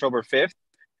Day is October 5th,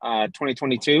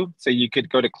 2022. So you could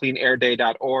go to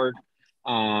cleanairday.org.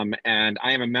 And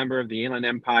I am a member of the Inland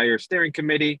Empire Steering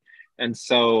Committee. And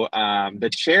so the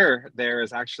chair there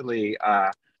is actually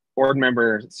board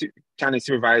member, County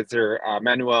Supervisor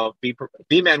Manuel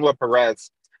Perez.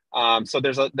 So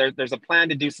there's a plan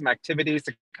to do some activities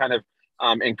to kind of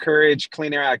encourage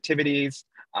clean air activities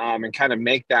and kind of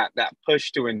make that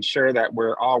push to ensure that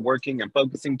we're all working and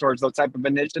focusing towards those type of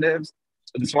initiatives.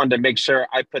 So just wanted to make sure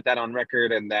I put that on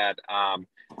record, and that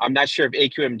I'm not sure if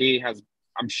AQMD has,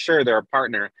 I'm sure they're a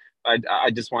partner.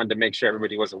 I just wanted to make sure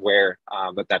everybody was aware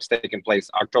that that's taking place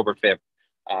October 5th,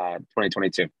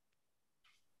 2022.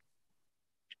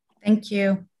 Thank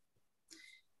you.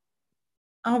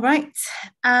 All right.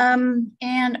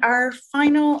 And our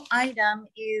final item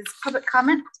is public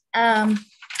comment.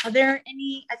 Are there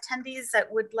any attendees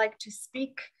that would like to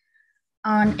speak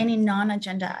on any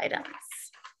non-agenda items?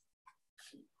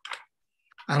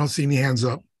 I don't see any hands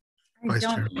up. I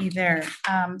don't either.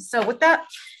 So with that,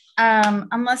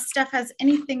 unless Steph has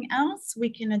anything else,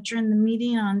 we can adjourn the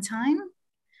meeting on time.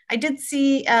 I did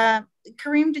see,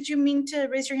 Kareem, did you mean to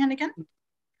raise your hand again?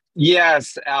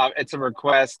 Yes, it's a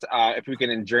request if we can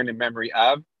adjourn in memory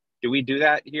of. Do we do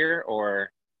that here,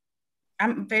 or?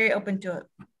 I'm very open to it.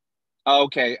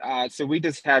 Okay, so we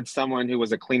just had someone who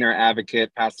was a clean air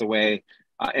advocate pass away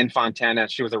in Fontana.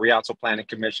 She was a Rialto Planning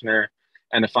Commissioner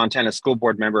and a Fontana School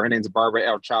Board member. Her name's Barbara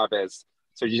L. Chavez.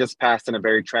 So she just passed in a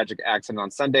very tragic accident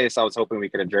on Sunday. So I was hoping we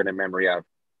could adjourn in memory of.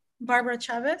 Barbara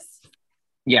Chavez?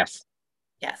 Yes.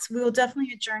 Yes, we will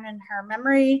definitely adjourn in her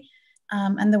memory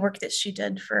and the work that she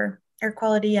did for air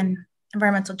quality and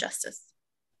environmental justice.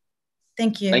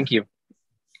 Thank you. Thank you.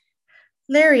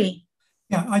 Larry.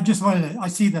 Yeah, I just wanted to, I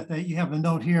see that you have a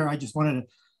note here. I just wanted to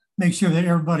make sure that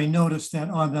everybody noticed that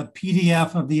on the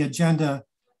PDF of the agenda,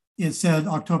 it said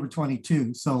October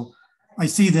 22. So I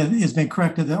see that it's been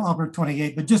corrected to October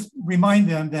 28, but just remind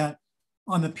them that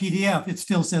on the PDF, it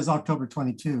still says October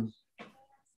 22.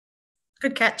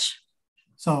 Good catch.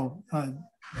 So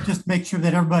just make sure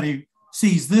that everybody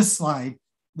sees this slide,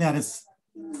 that it's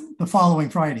the following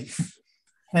Friday.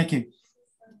 Thank you.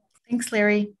 Thanks,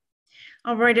 Larry.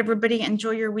 All right, everybody,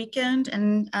 enjoy your weekend,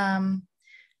 and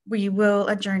we will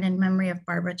adjourn in memory of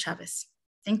Barbara Chavez.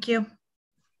 Thank you.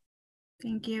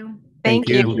 Thank you. Thank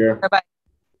you. you. Bye-bye.